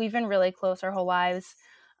we've been really close our whole lives.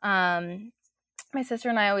 My sister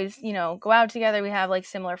and I always, go out together. We have like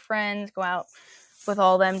similar friends, go out with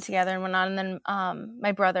all them together and whatnot. And then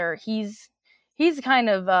my brother, he's kind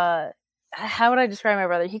of how would I describe my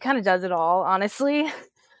brother? He kind of does it all, honestly.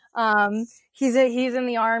 He's in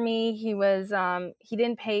the army. He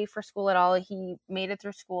didn't pay for school at all. He made it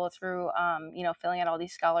through school through filling out all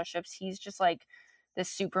these scholarships. He's just like this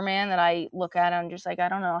Superman that I look at and I'm just like, I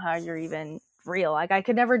don't know how you're even real. Like, I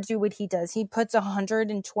could never do what he does. He puts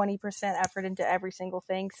 120% effort into every single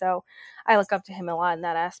thing. So I look up to him a lot in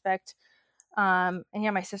that aspect. And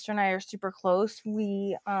yeah, my sister and I are super close.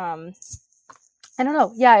 We, I don't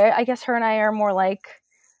know. Yeah, I guess her and I are more like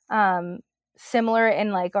similar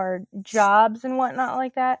in like our jobs and whatnot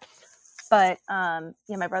like that. But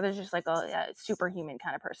my brother's just like a superhuman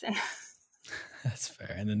kind of person. That's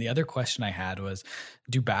fair. And then the other question I had was,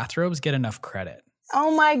 do bathrobes get enough credit?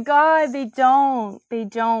 Oh my God, they don't. They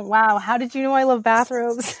don't. Wow. How did you know I love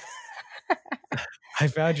bathrobes? I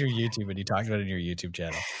found your YouTube and you talked about it in your YouTube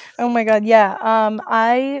channel. Oh my God. Yeah.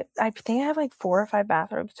 I think I have like 4 or 5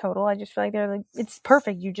 bathrobes total. I just feel like they're like, it's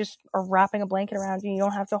perfect. You just are wrapping a blanket around you. You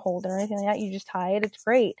don't have to hold it or anything like that. You just tie it. It's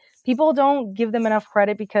great. People don't give them enough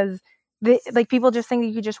credit because people just think that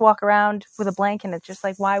you could just walk around with a blanket. And it's just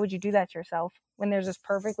like, why would you do that to yourself when there's this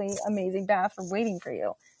perfectly amazing bathroom waiting for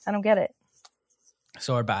you? I don't get it.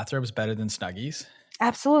 So are bathrobes better than Snuggies?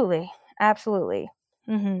 Absolutely. Absolutely.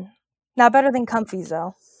 Mm-hmm. Not better than Comfies,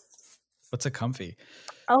 though. What's a comfy?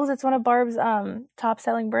 Oh, that's one of Barb's top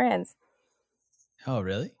selling brands. Oh,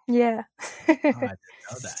 really? Yeah. I didn't know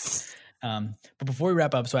that. But before we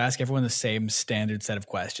wrap up, so I ask everyone the same standard set of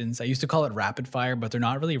questions. I used to call it rapid fire, but they're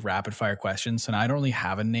not really rapid fire questions. So now I don't really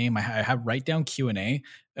have a name. I have write down Q&A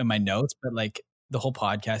in my notes, but like the whole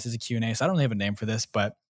podcast is a Q&A. So I don't really have a name for this,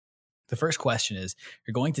 but the first question is,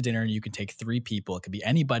 you're going to dinner and you can take 3 people. It could be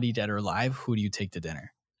anybody, dead or alive. Who do you take to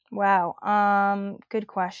dinner? Wow. Good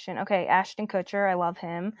question. Okay. Ashton Kutcher. I love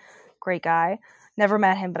him. Great guy. Never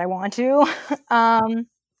met him, but I want to.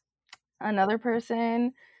 Another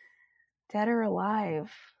person, dead or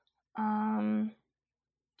alive. I'd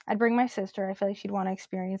bring my sister. I feel like she'd want to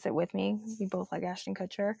experience it with me. We both like Ashton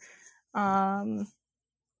Kutcher.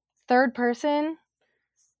 Third person.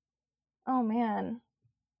 Oh man.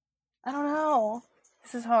 I don't know.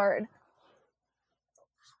 This is hard.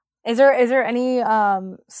 Is there any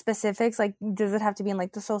specifics? Like, does it have to be in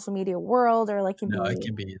like the social media world or like? No, it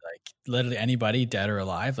can be like literally anybody, dead or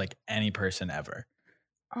alive, like any person ever.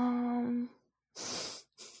 I'm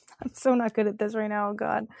so not good at this right now. Oh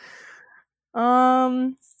God.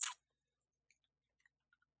 Oh,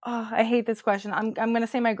 I hate this question. I'm gonna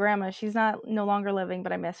say my grandma. She's no longer living,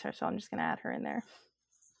 but I miss her, so I'm just gonna add her in there.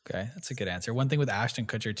 Okay, that's a good answer. One thing with Ashton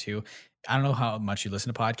Kutcher too, I don't know how much you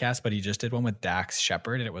listen to podcasts, but he just did one with Dax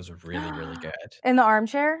Shepard, and it was really, really good. In the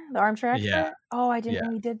armchair expert? Yeah. Oh, I didn't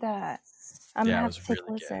know he did that. I'm gonna have to take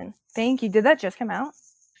a listen. Good. Thank you. Did that just come out?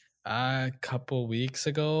 A couple weeks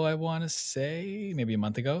ago, I want to say, maybe a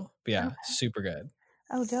month ago. But yeah, okay. Super good.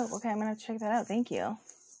 Oh, dope. Okay, I'm gonna have to check that out. Thank you.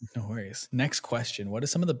 No worries. Next question: what is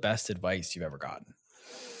some of the best advice you've ever gotten?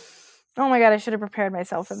 Oh my God, I should have prepared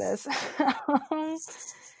myself for this.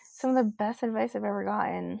 Some of the best advice I've ever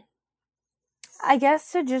gotten, I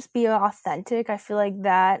guess, to just be authentic. I feel like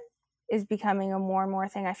that is becoming a more and more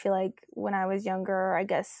thing. I feel like when I was younger, I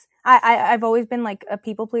guess I've always been like a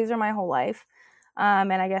people pleaser my whole life.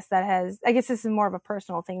 And I guess this is more of a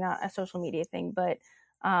personal thing, not a social media thing, but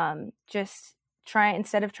just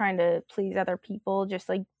instead of trying to please other people, just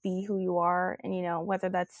like be who you are. And, whether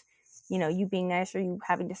that's, you being nice or you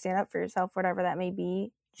having to stand up for yourself, whatever that may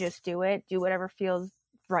be, just do it. Do whatever feels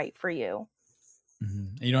right for you.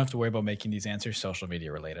 Mm-hmm. You don't have to worry about making these answers social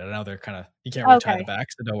media related. I know they're you can't really tie the back,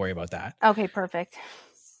 so don't worry about that. Okay, perfect.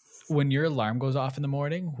 When your alarm goes off in the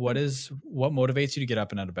morning, what motivates you to get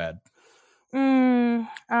up and out of bed?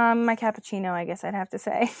 My cappuccino, I guess I'd have to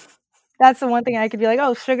say. That's the one thing I could be like,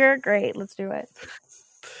 oh, sugar, great, let's do it.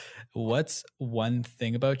 What's one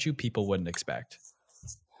thing about you people wouldn't expect?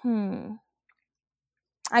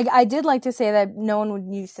 I did like to say that no one would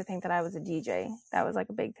used to think that I was a DJ. That was like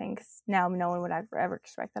a big thing because now no one would ever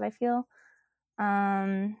expect that, I feel.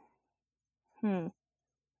 I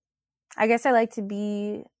guess I like to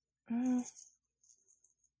be...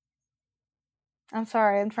 I'm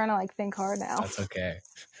sorry. I'm trying to like think hard now. That's okay.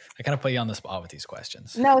 I kind of put you on the spot with these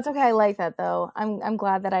questions. No, it's okay. I like that though. I'm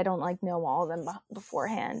glad that I don't like know all of them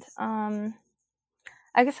beforehand. I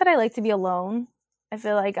guess that I like to be alone. I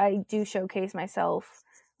feel like I do showcase myself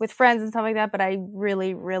with friends and stuff like that, but I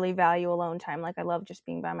really, really value alone time. Like I love just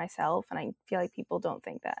being by myself, and I feel like people don't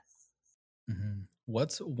think that. Mm-hmm.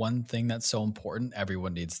 What's one thing that's so important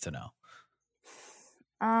everyone needs to know?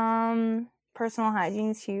 Personal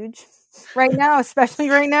hygiene is huge. Right now, especially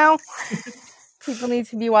right now, people need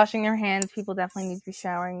to be washing their hands. People definitely need to be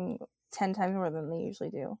showering 10 times more than they usually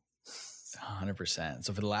do. 100%.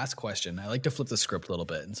 So for the last question, I like to flip the script a little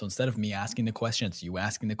bit. And so instead of me asking the question, it's you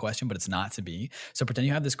asking the question, but it's not to be. So pretend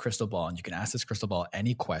you have this crystal ball and you can ask this crystal ball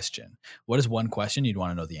any question. What is one question you'd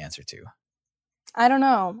want to know the answer to? I don't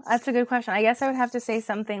know. That's a good question. I guess I would have to say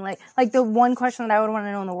something like the one question that I would want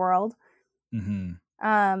to know in the world.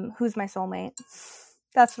 Mm-hmm. Who's my soulmate?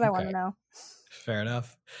 That's what I want to know. Fair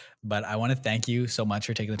enough. But I want to thank you so much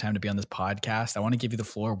for taking the time to be on this podcast. I want to give you the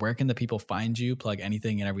floor. Where can the people find you? Plug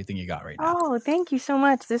anything and everything you got right now. Oh, thank you so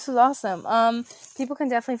much. This was awesome. People can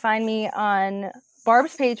definitely find me on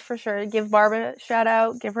Barb's page for sure. Give Barb a shout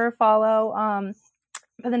out. Give her a follow.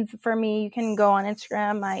 But then for me, you can go on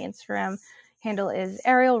Instagram. My Instagram handle is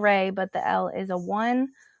Ariel Ray, but the L is a 1.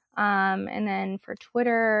 And then for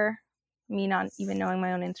Twitter, me not even knowing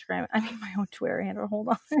my own Instagram, my own Twitter handle. Hold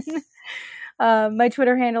on. My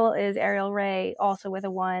Twitter handle is Ariel Ray, also with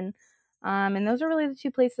a 1. And those are really the 2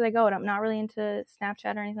 places I go. And I'm not really into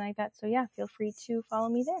Snapchat or anything like that. So yeah, feel free to follow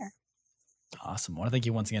me there. Awesome. I want to thank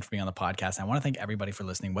you once again for being on the podcast. I want to thank everybody for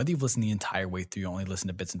listening. Whether you've listened the entire way through, you only listen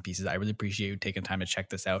to bits and pieces, I really appreciate you taking time to check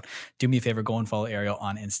this out. Do me a favor, go and follow Ariel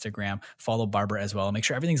on Instagram. Follow Barbara as well. Make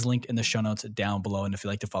sure everything's linked in the show notes down below. And if you'd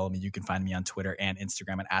like to follow me, you can find me on Twitter and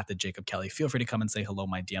Instagram at the Jacob Kelly. Feel free to come and say hello.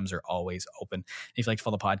 My DMs are always open. And if you'd like to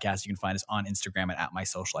follow the podcast, you can find us on Instagram at My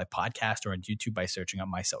Social Life Podcast or on YouTube by searching up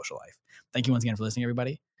My Social Life. Thank you once again for listening,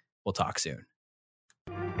 everybody. We'll talk soon.